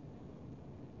me?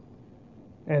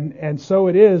 And so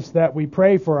it is that we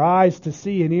pray for eyes to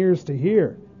see and ears to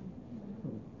hear.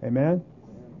 Amen?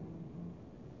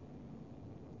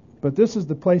 But this is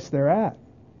the place they're at.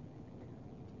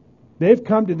 They've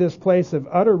come to this place of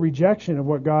utter rejection of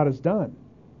what God has done.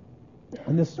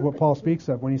 And this is what Paul speaks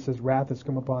of when he says wrath has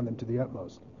come upon them to the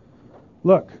utmost.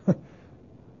 Look,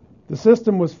 the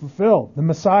system was fulfilled. The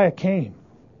Messiah came.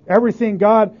 Everything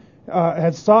God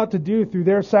had sought to do through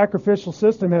their sacrificial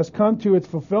system has come to its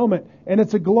fulfillment. And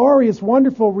it's a glorious,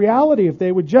 wonderful reality if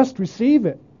they would just receive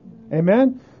it.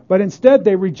 Amen? But instead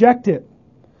they reject it.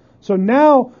 So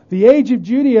now the age of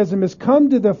Judaism has come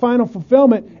to the final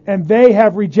fulfillment and they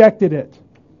have rejected it.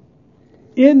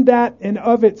 In that and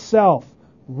of itself,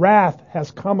 wrath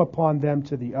has come upon them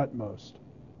to the utmost.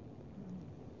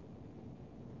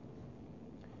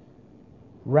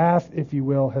 Wrath, if you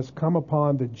will, has come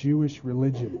upon the Jewish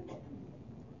religion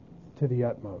to the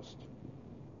utmost.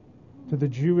 To the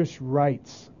Jewish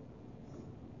rites.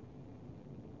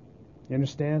 You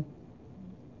understand?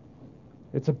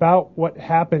 It's about what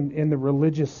happened in the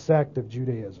religious sect of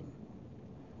Judaism,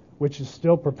 which is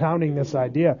still propounding this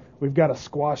idea. We've got to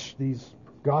squash these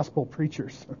gospel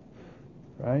preachers.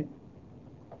 Right?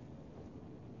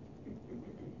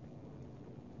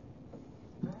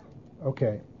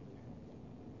 Okay.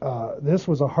 This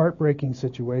was a heartbreaking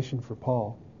situation for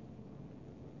Paul,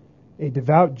 a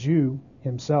devout Jew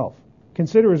himself.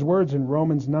 Consider his words in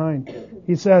Romans 9.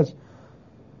 He says,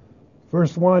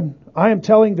 verse 1, I am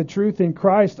telling the truth in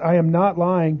Christ, I am not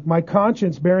lying, my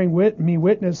conscience bearing me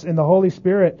witness in the Holy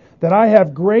Spirit, that I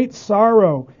have great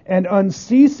sorrow and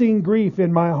unceasing grief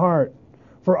in my heart.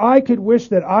 For I could wish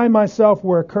that I myself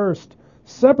were accursed,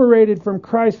 separated from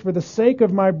Christ for the sake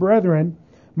of my brethren,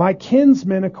 my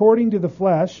kinsmen according to the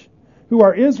flesh, who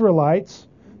are Israelites,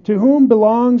 to whom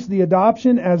belongs the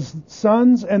adoption as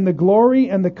sons and the glory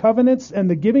and the covenants and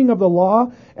the giving of the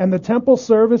law and the temple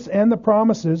service and the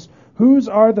promises, whose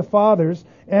are the fathers,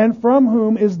 and from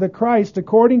whom is the Christ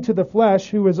according to the flesh,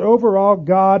 who is over all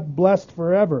God, blessed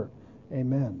forever.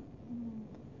 Amen.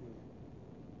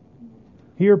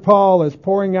 Here Paul is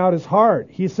pouring out his heart.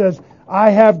 He says,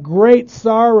 I have great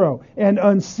sorrow and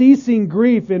unceasing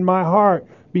grief in my heart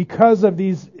because of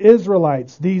these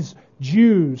Israelites, these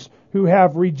Jews who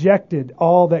have rejected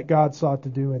all that God sought to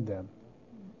do in them.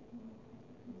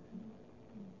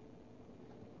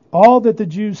 All that the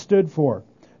Jews stood for,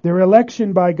 their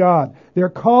election by God, their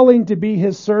calling to be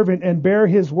His servant and bear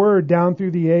His word down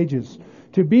through the ages,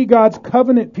 to be God's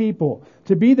covenant people,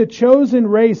 to be the chosen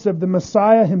race of the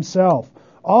Messiah himself.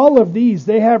 All of these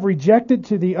they have rejected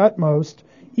to the utmost,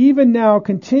 even now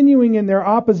continuing in their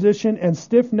opposition and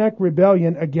stiff-necked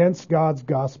rebellion against God's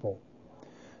gospel.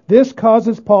 This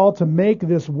causes Paul to make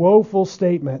this woeful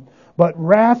statement, but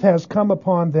wrath has come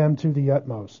upon them to the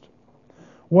utmost.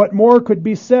 What more could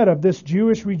be said of this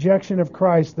Jewish rejection of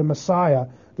Christ, the Messiah,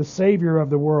 the Savior of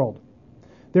the world?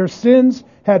 Their sins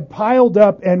had piled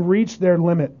up and reached their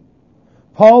limit.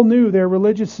 Paul knew their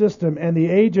religious system and the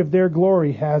age of their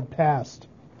glory had passed.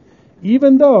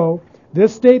 Even though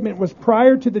this statement was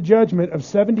prior to the judgment of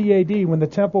 70 AD when the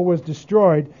temple was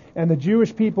destroyed and the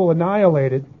Jewish people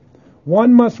annihilated,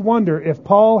 one must wonder if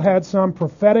Paul had some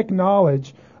prophetic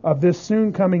knowledge of this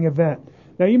soon coming event.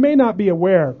 Now you may not be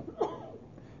aware,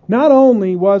 not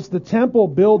only was the temple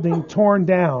building torn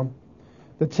down,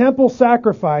 the temple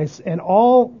sacrifice and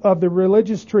all of the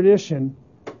religious tradition,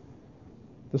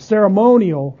 the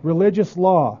ceremonial religious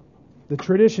law, the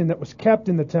tradition that was kept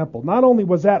in the temple, not only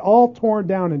was that all torn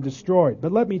down and destroyed,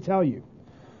 but let me tell you,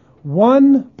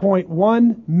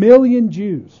 1.1 million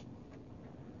Jews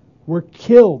were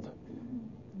killed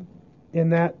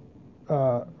in that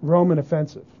Roman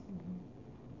offensive.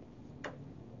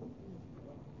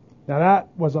 Now that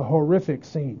was a horrific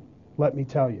scene, let me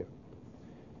tell you.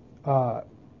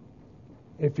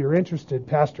 If you're interested,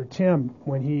 Pastor Tim,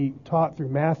 when he taught through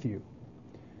Matthew,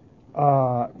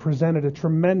 presented a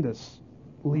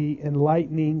tremendously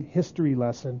enlightening history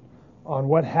lesson on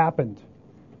what happened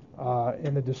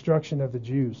in the destruction of the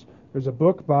Jews. There's a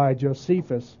book by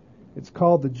Josephus. It's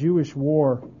called The Jewish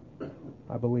War,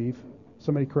 I believe.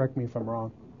 Somebody correct me if I'm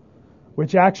wrong.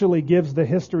 Which actually gives the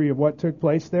history of what took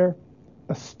place there.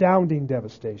 Astounding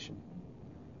devastation.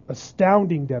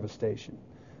 Astounding devastation.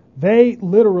 They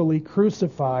literally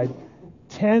crucified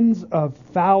tens of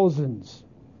thousands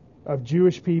of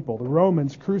Jewish people. The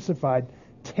Romans crucified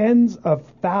tens of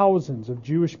thousands of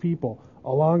Jewish people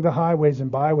along the highways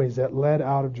and byways that led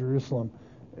out of Jerusalem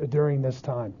during this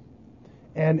time.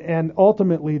 And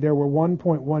ultimately there were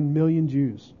 1.1 million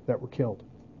Jews that were killed.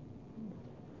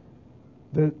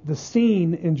 The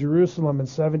scene in Jerusalem in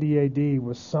 70 AD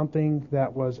was something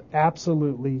that was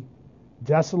absolutely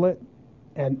desolate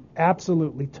and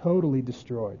absolutely, totally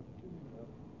destroyed.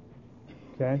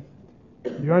 Okay?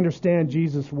 You understand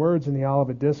Jesus' words in the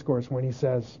Olivet Discourse when he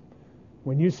says,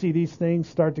 when you see these things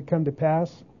start to come to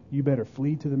pass, you better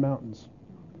flee to the mountains.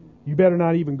 You better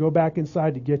not even go back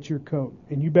inside to get your coat.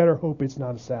 And you better hope it's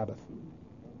not a Sabbath.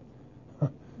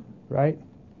 Right?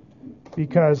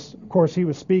 Because, of course, he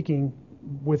was speaking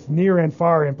with near and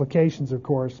far implications, of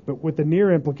course, but with the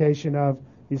near implication of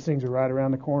these things are right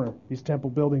around the corner. These temple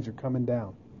buildings are coming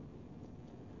down.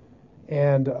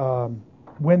 And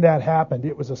when that happened,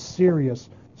 it was a serious,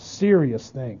 serious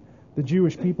thing. The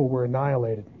Jewish people were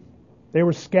annihilated. They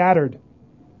were scattered.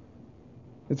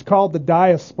 It's called the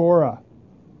diaspora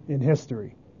in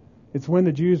history. It's when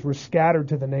the Jews were scattered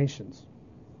to the nations.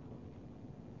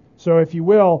 So, if you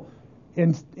will,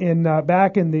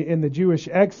 back in the Jewish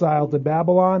exile to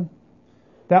Babylon,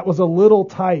 that was a little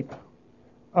type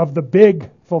of the big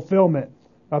fulfillment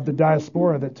of the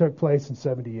diaspora that took place in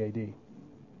 70 AD.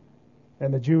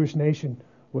 And the Jewish nation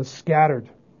was scattered.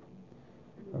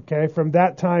 Okay, from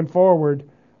that time forward,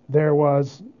 there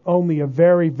was only a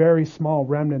very, very small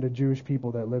remnant of Jewish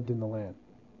people that lived in the land.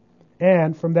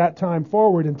 And from that time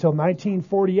forward until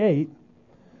 1948,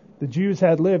 the Jews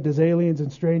had lived as aliens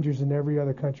and strangers in every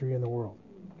other country in the world.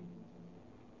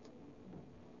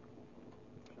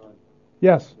 Shaan,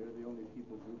 yes? they're the only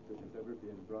people group that has ever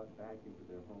been brought back into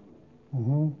their homeland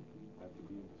Mm-hmm. after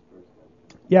being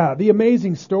dispersed. Yeah, the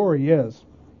amazing story is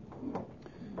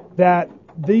that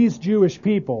these Jewish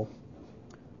people,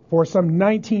 for some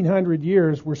 1900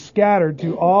 years, were scattered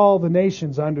to all the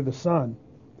nations under the sun.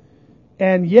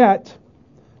 And yet,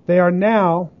 they are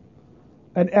now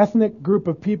an ethnic group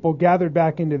of people gathered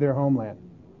back into their homeland.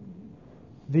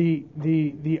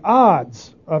 The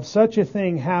odds of such a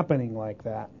thing happening like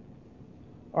that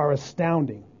are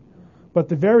astounding. But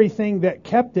the very thing that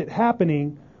kept it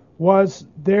happening was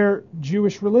their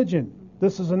Jewish religion.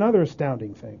 This is another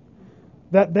astounding thing.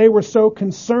 That they were so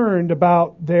concerned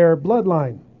about their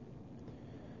bloodline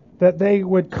that they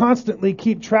would constantly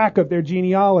keep track of their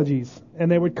genealogies,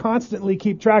 and they would constantly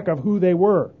keep track of who they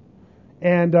were.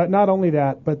 And not only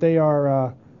that, but they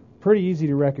are pretty easy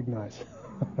to recognize.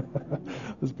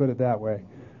 Let's put it that way.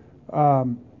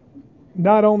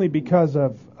 Not only because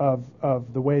of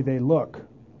the way they look,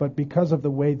 but because of the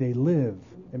way they live,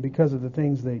 and because of the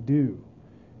things they do,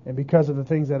 and because of the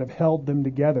things that have held them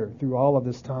together through all of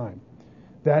this time.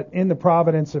 That in the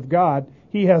providence of God,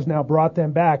 He has now brought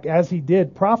them back, as He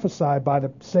did prophesy by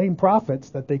the same prophets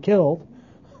that they killed,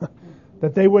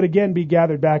 that they would again be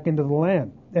gathered back into the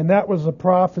land. And that was a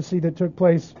prophecy that took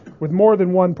place with more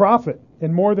than one prophet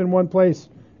in more than one place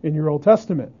in your Old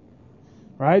Testament.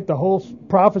 Right? The whole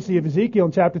prophecy of Ezekiel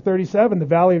in chapter 37, the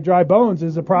Valley of Dry Bones,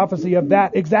 is a prophecy of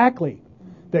that exactly.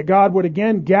 That God would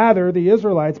again gather the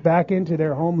Israelites back into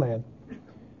their homeland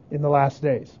in the last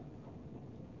days.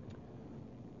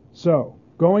 So,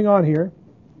 going on here,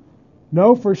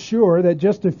 know for sure that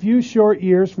just a few short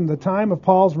years from the time of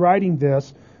Paul's writing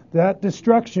this, that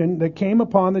destruction that came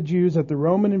upon the Jews at the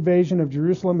Roman invasion of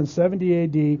Jerusalem in 70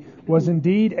 A.D. was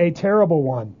indeed a terrible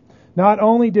one. Not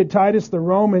only did Titus the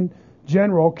Roman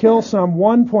general kill some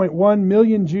 1.1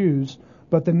 million Jews,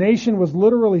 but the nation was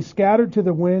literally scattered to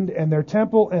the wind, and their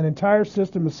temple and entire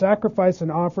system of sacrifice and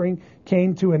offering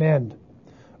came to an end.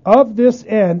 Of this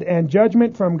end and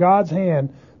judgment from God's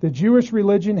hand, the Jewish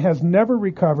religion has never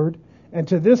recovered, and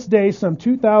to this day, some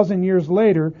 2,000 years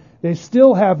later, they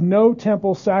still have no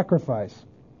temple sacrifice.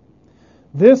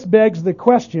 This begs the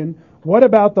question, what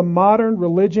about the modern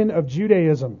religion of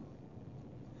Judaism?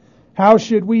 How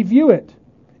should we view it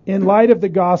in light of the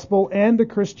gospel and the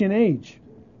Christian age?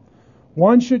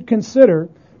 One should consider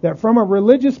that from a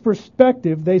religious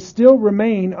perspective, they still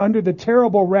remain under the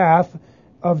terrible wrath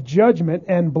of judgment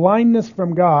and blindness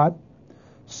from God,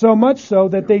 so much so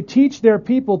that they teach their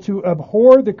people to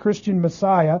abhor the Christian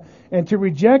Messiah and to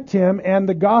reject Him and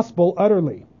the gospel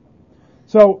utterly.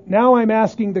 So now I'm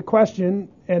asking the question,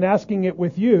 and asking it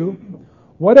with you,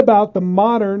 what about the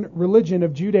modern religion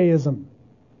of Judaism?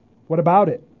 What about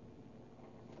it?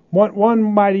 One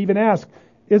might even ask,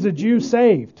 is a Jew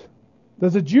saved?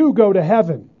 Does a Jew go to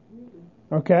heaven?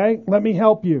 Okay, let me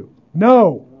help you.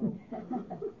 No.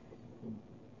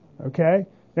 Okay?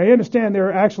 Now you understand there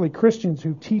are actually Christians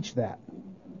who teach that.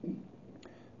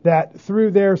 That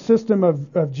through their system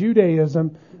of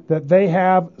Judaism, that they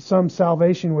have some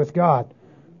salvation with God.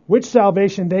 Which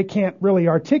salvation they can't really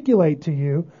articulate to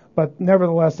you, but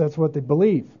nevertheless that's what they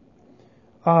believe.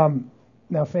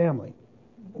 Now family,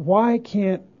 why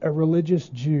can't a religious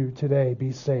Jew today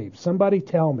be saved? Somebody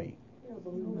tell me.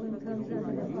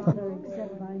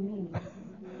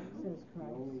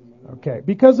 Okay,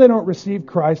 because they don't receive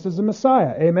Christ as a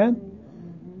Messiah. Amen?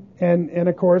 And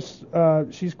of course,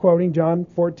 she's quoting John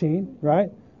 14,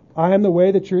 right? I am the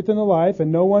way, the truth, and the life,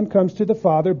 and no one comes to the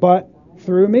Father but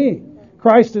through me.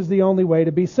 Christ is the only way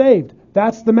to be saved.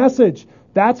 That's the message.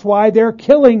 That's why they're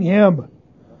killing Him.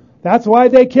 That's why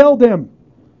they killed Him.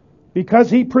 Because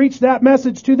He preached that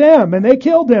message to them, and they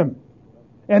killed Him.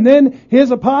 And then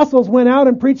His apostles went out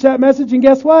and preached that message, and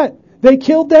guess what? They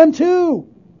killed them too.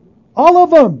 All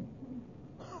of them.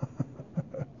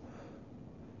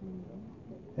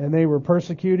 And they were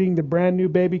persecuting the brand new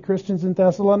baby Christians in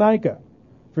Thessalonica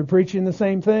for preaching the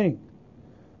same thing.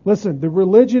 Listen, the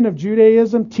religion of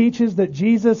Judaism teaches that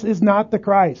Jesus is not the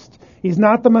Christ. He's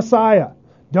not the Messiah.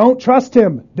 Don't trust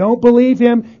Him. Don't believe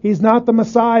Him. He's not the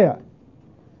Messiah.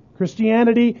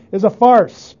 Christianity is a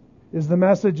farce, is the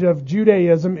message of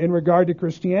Judaism in regard to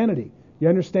Christianity. You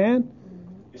understand?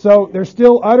 So they're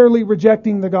still utterly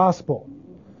rejecting the gospel.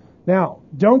 Now,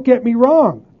 don't get me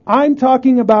wrong. I'm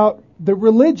talking about the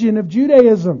religion of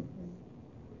Judaism.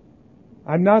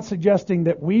 I'm not suggesting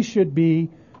that we should be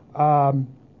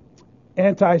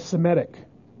anti-Semitic.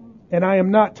 And I am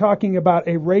not talking about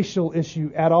a racial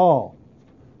issue at all.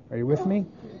 Are you with me?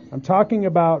 I'm talking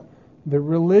about the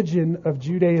religion of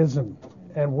Judaism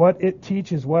and what it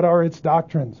teaches, what are its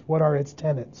doctrines, what are its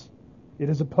tenets. It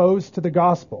is opposed to the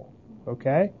gospel.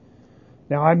 Okay?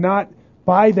 Now, I'm not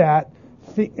by that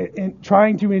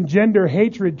trying to engender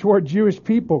hatred toward Jewish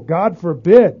people. God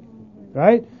forbid.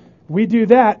 Right? We do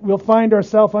that, we'll find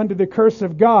ourselves under the curse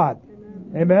of God.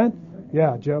 Amen?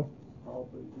 Yeah, Joe? Paul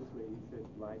put it this way, he said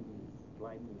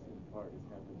blindness in part has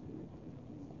happened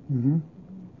to them.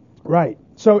 Right.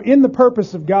 So in the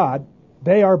purpose of God,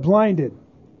 they are blinded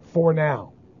for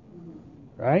now.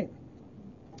 Right?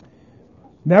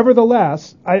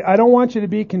 Nevertheless, I don't want you to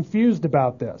be confused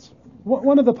about this.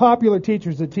 One of the popular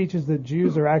teachers that teaches that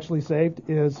Jews are actually saved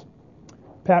is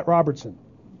Pat Robertson.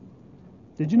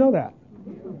 Did you know that?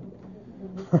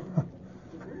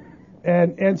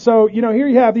 And so, here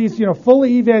you have these,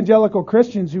 fully evangelical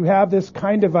Christians who have this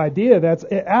kind of idea that's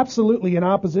absolutely in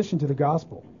opposition to the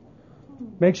gospel.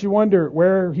 Makes you wonder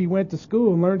where he went to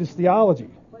school and learned his theology.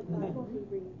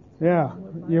 Yeah.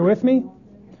 You with me?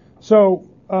 So,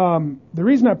 the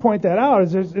reason I point that out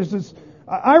is there's this,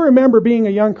 I remember being a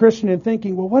young Christian and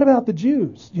thinking, well, what about the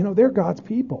Jews? They're God's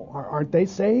people. Aren't they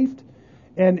saved?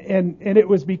 And it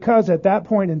was because at that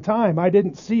point in time, I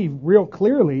didn't see real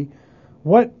clearly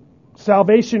what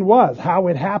salvation was, how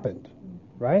it happened,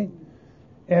 right?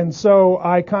 And so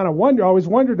I kind of always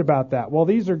wondered about that. Well,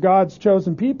 these are God's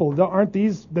chosen people. Aren't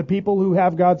these the people who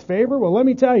have God's favor? Well, let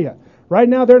me tell you, right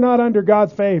now they're not under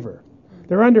God's favor.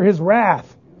 They're under His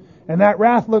wrath. And that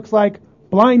wrath looks like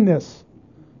blindness.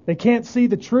 They can't see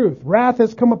the truth. Wrath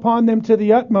has come upon them to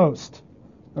the utmost.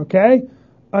 Okay?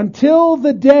 Until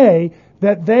the day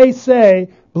that they say,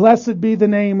 "Blessed be the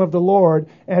name of the Lord,"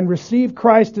 and receive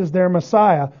Christ as their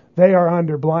Messiah, they are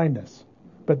under blindness.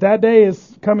 But that day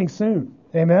is coming soon.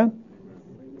 Amen?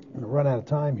 I'm going to run out of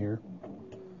time here.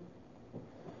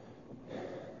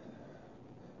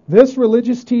 This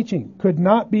religious teaching could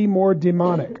not be more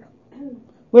demonic.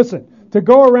 Listen, to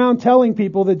go around telling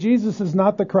people that Jesus is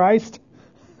not the Christ,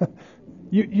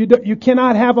 you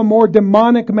cannot have a more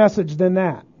demonic message than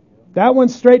that. That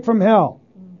one's straight from hell.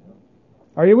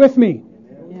 Are you with me?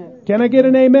 Yes. Can I get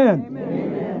an amen?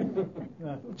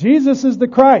 Amen. Jesus is the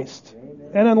Christ.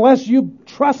 And unless you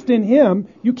trust in Him,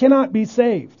 you cannot be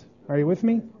saved. Are you with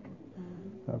me?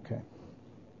 Okay.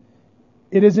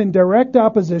 It is in direct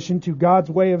opposition to God's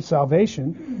way of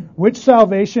salvation, which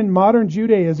salvation modern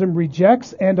Judaism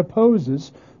rejects and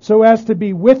opposes so as to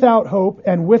be without hope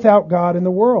and without God in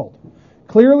the world.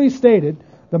 Clearly stated,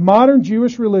 the modern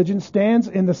Jewish religion stands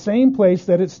in the same place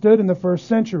that it stood in the first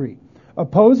century,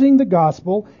 opposing the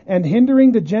gospel and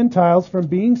hindering the Gentiles from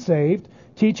being saved,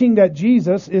 teaching that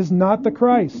Jesus is not the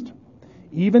Christ.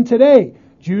 Even today,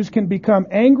 Jews can become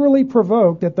angrily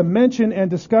provoked at the mention and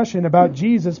discussion about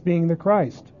Jesus being the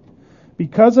Christ.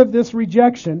 Because of this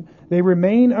rejection, they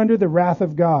remain under the wrath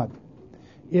of God.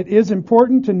 It is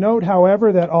important to note,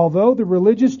 however, that although the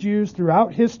religious Jews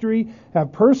throughout history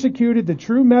have persecuted the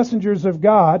true messengers of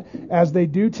God as they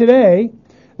do today,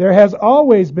 there has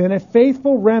always been a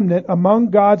faithful remnant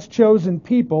among God's chosen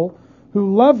people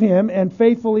who love Him and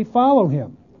faithfully follow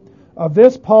Him. Of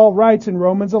this, Paul writes in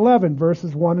Romans 11,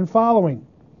 verses 1 and following.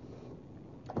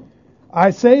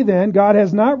 I say then, God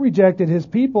has not rejected His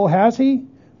people, has He?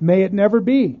 May it never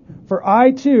be. For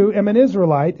I too am an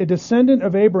Israelite, a descendant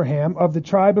of Abraham, of the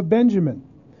tribe of Benjamin.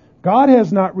 God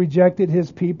has not rejected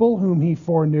His people whom He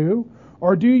foreknew.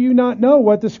 Or do you not know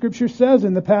what the Scripture says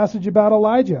in the passage about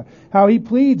Elijah, how he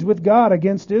pleads with God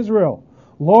against Israel?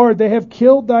 Lord, they have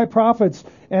killed thy prophets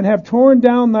and have torn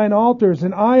down thine altars,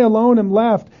 and I alone am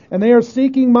left, and they are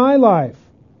seeking my life.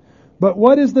 But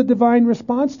what is the divine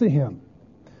response to him?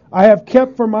 I have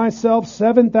kept for myself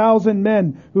 7,000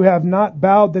 men who have not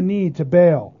bowed the knee to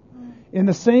Baal. In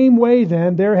the same way,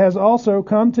 then, there has also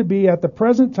come to be at the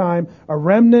present time a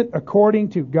remnant according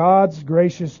to God's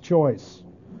gracious choice.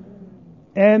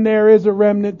 And there is a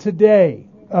remnant today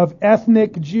of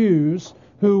ethnic Jews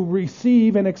who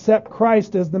receive and accept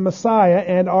Christ as the Messiah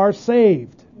and are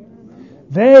saved.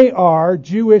 They are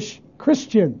Jewish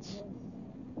Christians.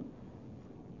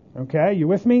 Okay, you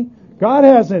with me? God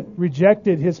hasn't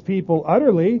rejected His people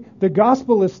utterly. The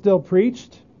gospel is still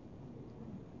preached.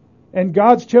 And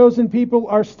God's chosen people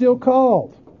are still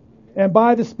called. And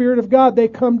by the Spirit of God, they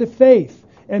come to faith.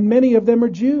 And many of them are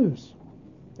Jews.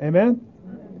 Amen?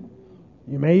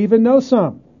 You may even know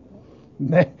some.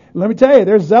 Let me tell you,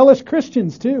 they're zealous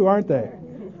Christians too, aren't they?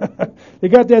 They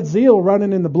got that zeal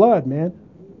running in the blood, man.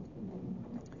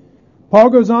 Paul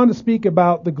goes on to speak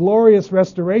about the glorious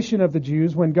restoration of the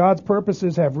Jews when God's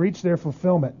purposes have reached their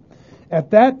fulfillment.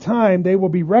 At that time, they will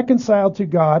be reconciled to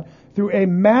God through a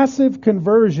massive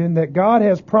conversion that God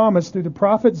has promised through the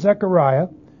prophet Zechariah,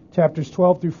 chapters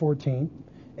 12 through 14,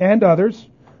 and others,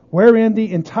 wherein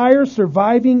the entire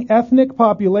surviving ethnic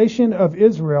population of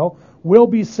Israel will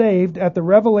be saved at the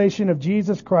revelation of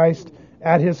Jesus Christ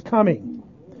at His coming.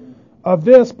 Of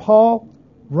this, Paul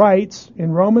writes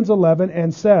in Romans 11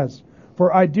 and says,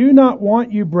 For I do not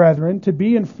want you, brethren, to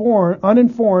be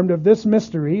uninformed of this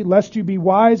mystery, lest you be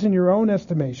wise in your own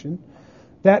estimation,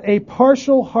 that a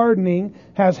partial hardening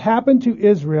has happened to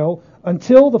Israel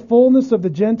until the fullness of the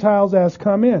Gentiles has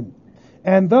come in.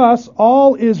 And thus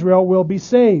all Israel will be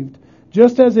saved,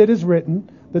 just as it is written,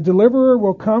 the deliverer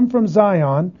will come from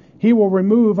Zion, He will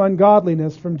remove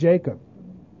ungodliness from Jacob.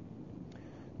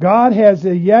 God has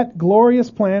a yet glorious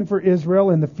plan for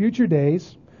Israel in the future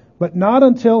days, but not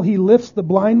until He lifts the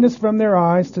blindness from their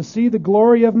eyes to see the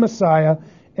glory of Messiah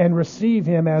and receive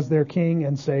Him as their King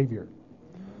and Savior.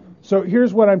 So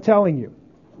here's what I'm telling you,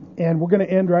 and we're going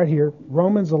to end right here.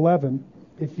 Romans 11.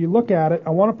 If you look at it,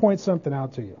 I want to point something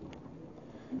out to you.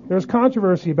 There's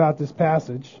controversy about this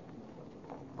passage,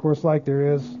 of course, like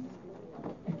there is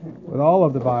with all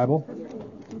of the Bible.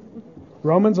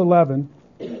 Romans 11.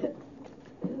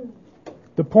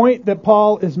 The point that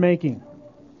Paul is making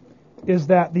is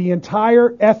that the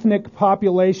entire ethnic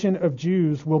population of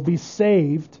Jews will be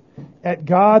saved at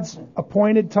God's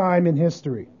appointed time in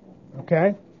history.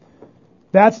 Okay?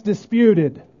 That's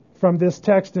disputed from this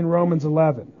text in Romans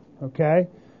 11. Okay?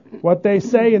 What they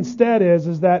say instead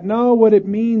is that no, what it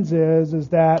means is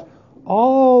that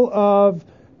all of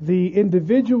the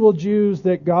individual Jews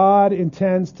that God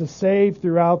intends to save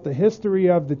throughout the history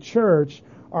of the church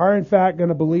are in fact going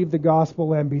to believe the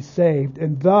gospel and be saved,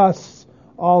 and thus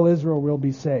all Israel will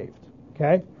be saved.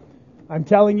 Okay? I'm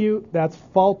telling you, that's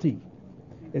faulty.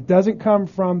 It doesn't come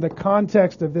from the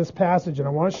context of this passage, and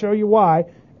I want to show you why,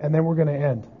 and then we're going to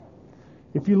end.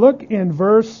 If you look in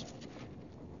verse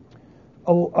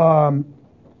 11,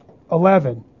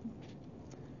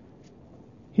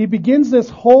 he begins this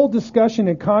whole discussion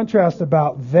and contrast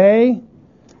about they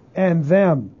and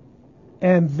them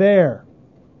and their.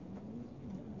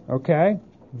 Okay?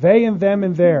 They and them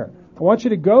and their. I want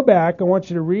you to go back. I want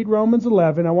you to read Romans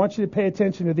 11. I want you to pay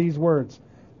attention to these words.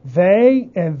 They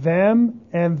and them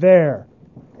and their.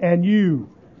 And you.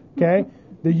 Okay?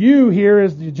 The you here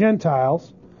is the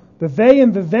Gentiles. The they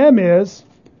and the them is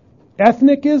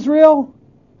ethnic Israel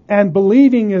and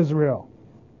believing Israel.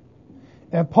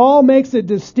 And Paul makes a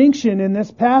distinction in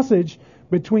this passage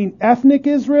between ethnic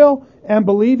Israel and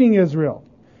believing Israel.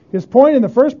 His point in the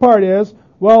first part is,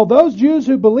 well, those Jews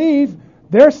who believe,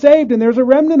 they're saved, and there's a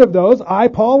remnant of those. I,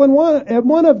 Paul, am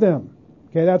one of them.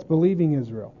 Okay, that's believing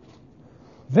Israel.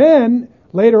 Then,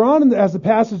 later on, as the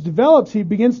passage develops, he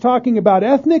begins talking about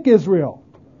ethnic Israel,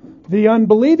 the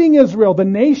unbelieving Israel, the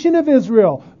nation of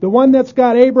Israel, the one that's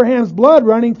got Abraham's blood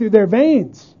running through their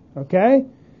veins. Okay?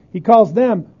 He calls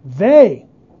them they.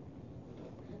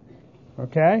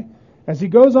 Okay? As he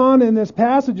goes on in this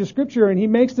passage of Scripture and he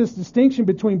makes this distinction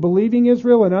between believing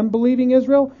Israel and unbelieving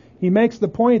Israel, he makes the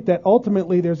point that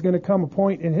ultimately there's going to come a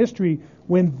point in history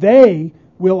when they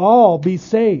will all be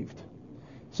saved.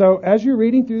 So as you're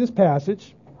reading through this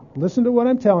passage, listen to what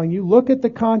I'm telling you, look at the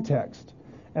context,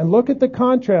 and look at the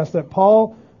contrast that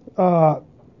Paul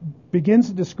begins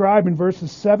to describe in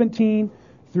verses 17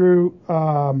 through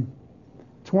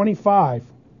 25.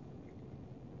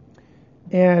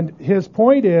 And his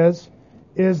point is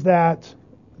that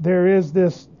there is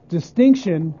this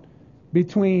distinction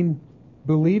between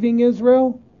believing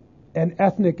Israel and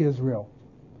ethnic Israel.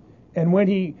 And when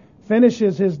he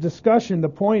finishes his discussion, the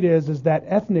point is that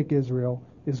ethnic Israel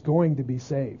is going to be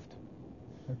saved.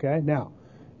 Okay? Now,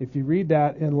 if you read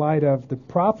that in light of the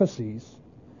prophecies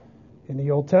in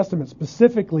the Old Testament,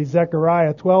 specifically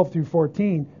Zechariah 12 through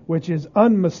 14, which is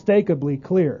unmistakably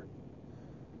clear,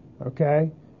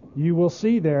 okay, you will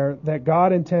see there that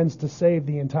God intends to save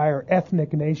the entire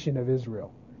ethnic nation of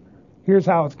Israel. Here's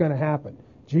how it's going to happen.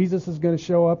 Jesus is going to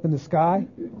show up in the sky,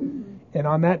 and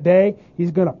on that day,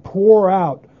 he's going to pour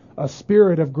out a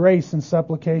spirit of grace and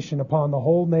supplication upon the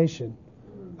whole nation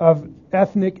of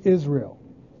ethnic Israel.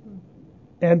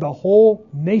 And the whole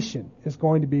nation is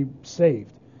going to be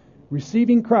saved,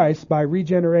 receiving Christ by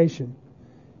regeneration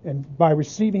and by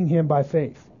receiving him by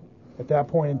faith at that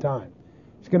point in time.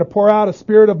 He's going to pour out a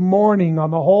spirit of mourning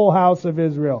on the whole house of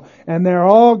Israel. And they're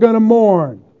all going to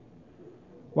mourn.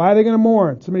 Why are they going to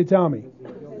mourn? Somebody tell me.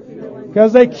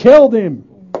 Because they killed him.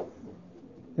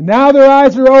 And now their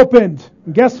eyes are opened.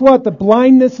 And guess what? The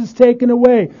blindness is taken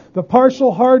away. The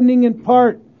partial hardening in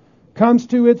part comes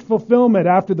to its fulfillment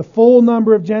after the full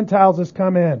number of Gentiles has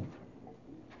come in.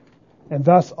 And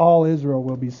thus all Israel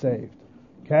will be saved.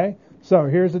 Okay? So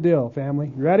here's the deal,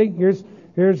 family. You ready?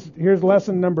 Here's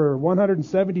lesson number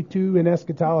 172 in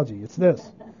eschatology. It's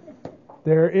this.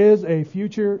 There is a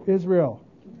future Israel.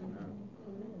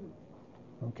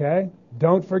 Okay?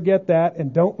 Don't forget that,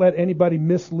 and don't let anybody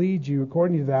mislead you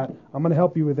according to that. I'm going to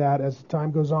help you with that as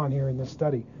time goes on here in this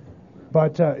study.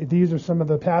 But these are some of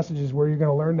the passages where you're going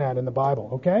to learn that in the Bible.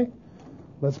 Okay?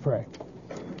 Let's pray.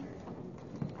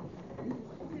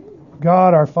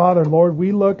 God, our Father, Lord,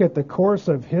 we look at the course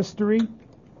of history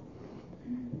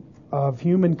of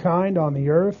humankind on the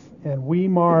earth, and we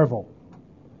marvel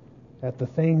at the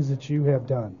things that you have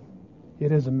done.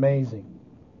 It is amazing,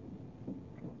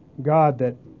 God,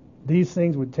 that these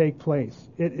things would take place.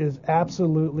 It is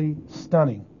absolutely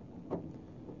stunning.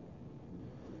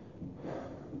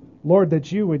 Lord,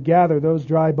 that you would gather those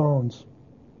dry bones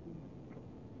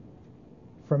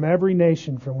from every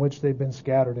nation from which they've been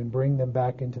scattered and bring them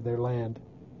back into their land,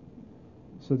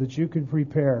 so that you could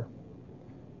prepare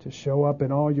to show up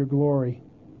in all your glory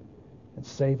and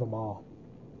save them all.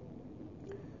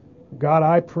 God,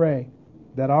 I pray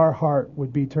that our heart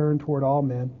would be turned toward all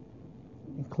men,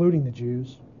 including the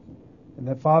Jews, and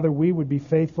that, Father, we would be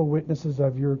faithful witnesses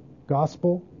of your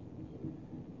gospel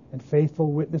and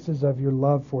faithful witnesses of your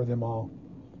love for them all.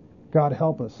 God,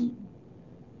 help us.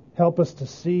 Help us to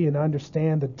see and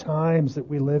understand the times that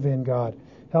we live in, God.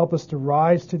 Help us to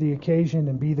rise to the occasion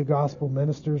and be the gospel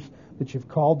ministers that you've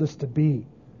called us to be.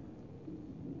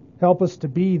 Help us to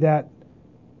be that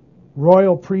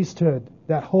royal priesthood,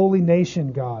 that holy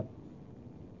nation, God.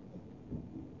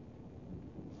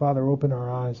 Father, open our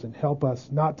eyes and help us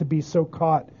not to be so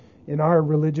caught in our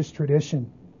religious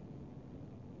tradition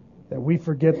that we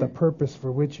forget the purpose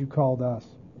for which you called us.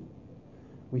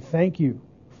 We thank you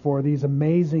for these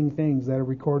amazing things that are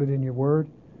recorded in your word.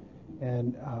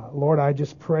 And Lord, I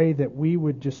just pray that we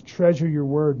would just treasure your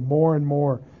word more and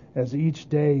more as each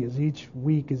day, as each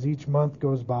week, as each month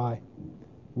goes by.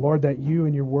 Lord, that you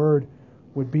and your word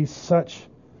would be such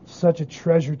a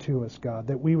treasure to us, God,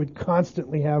 that we would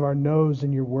constantly have our nose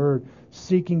in your word,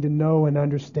 seeking to know and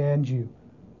understand you,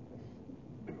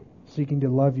 seeking to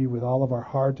love you with all of our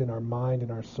heart and our mind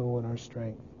and our soul and our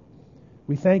strength.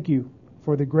 We thank you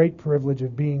for the great privilege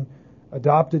of being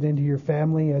adopted into your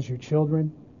family as your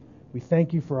children. We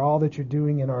thank you for all that you're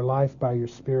doing in our life by your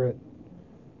Spirit.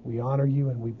 We honor you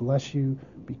and we bless you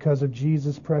because of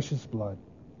Jesus' precious blood.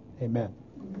 Amen.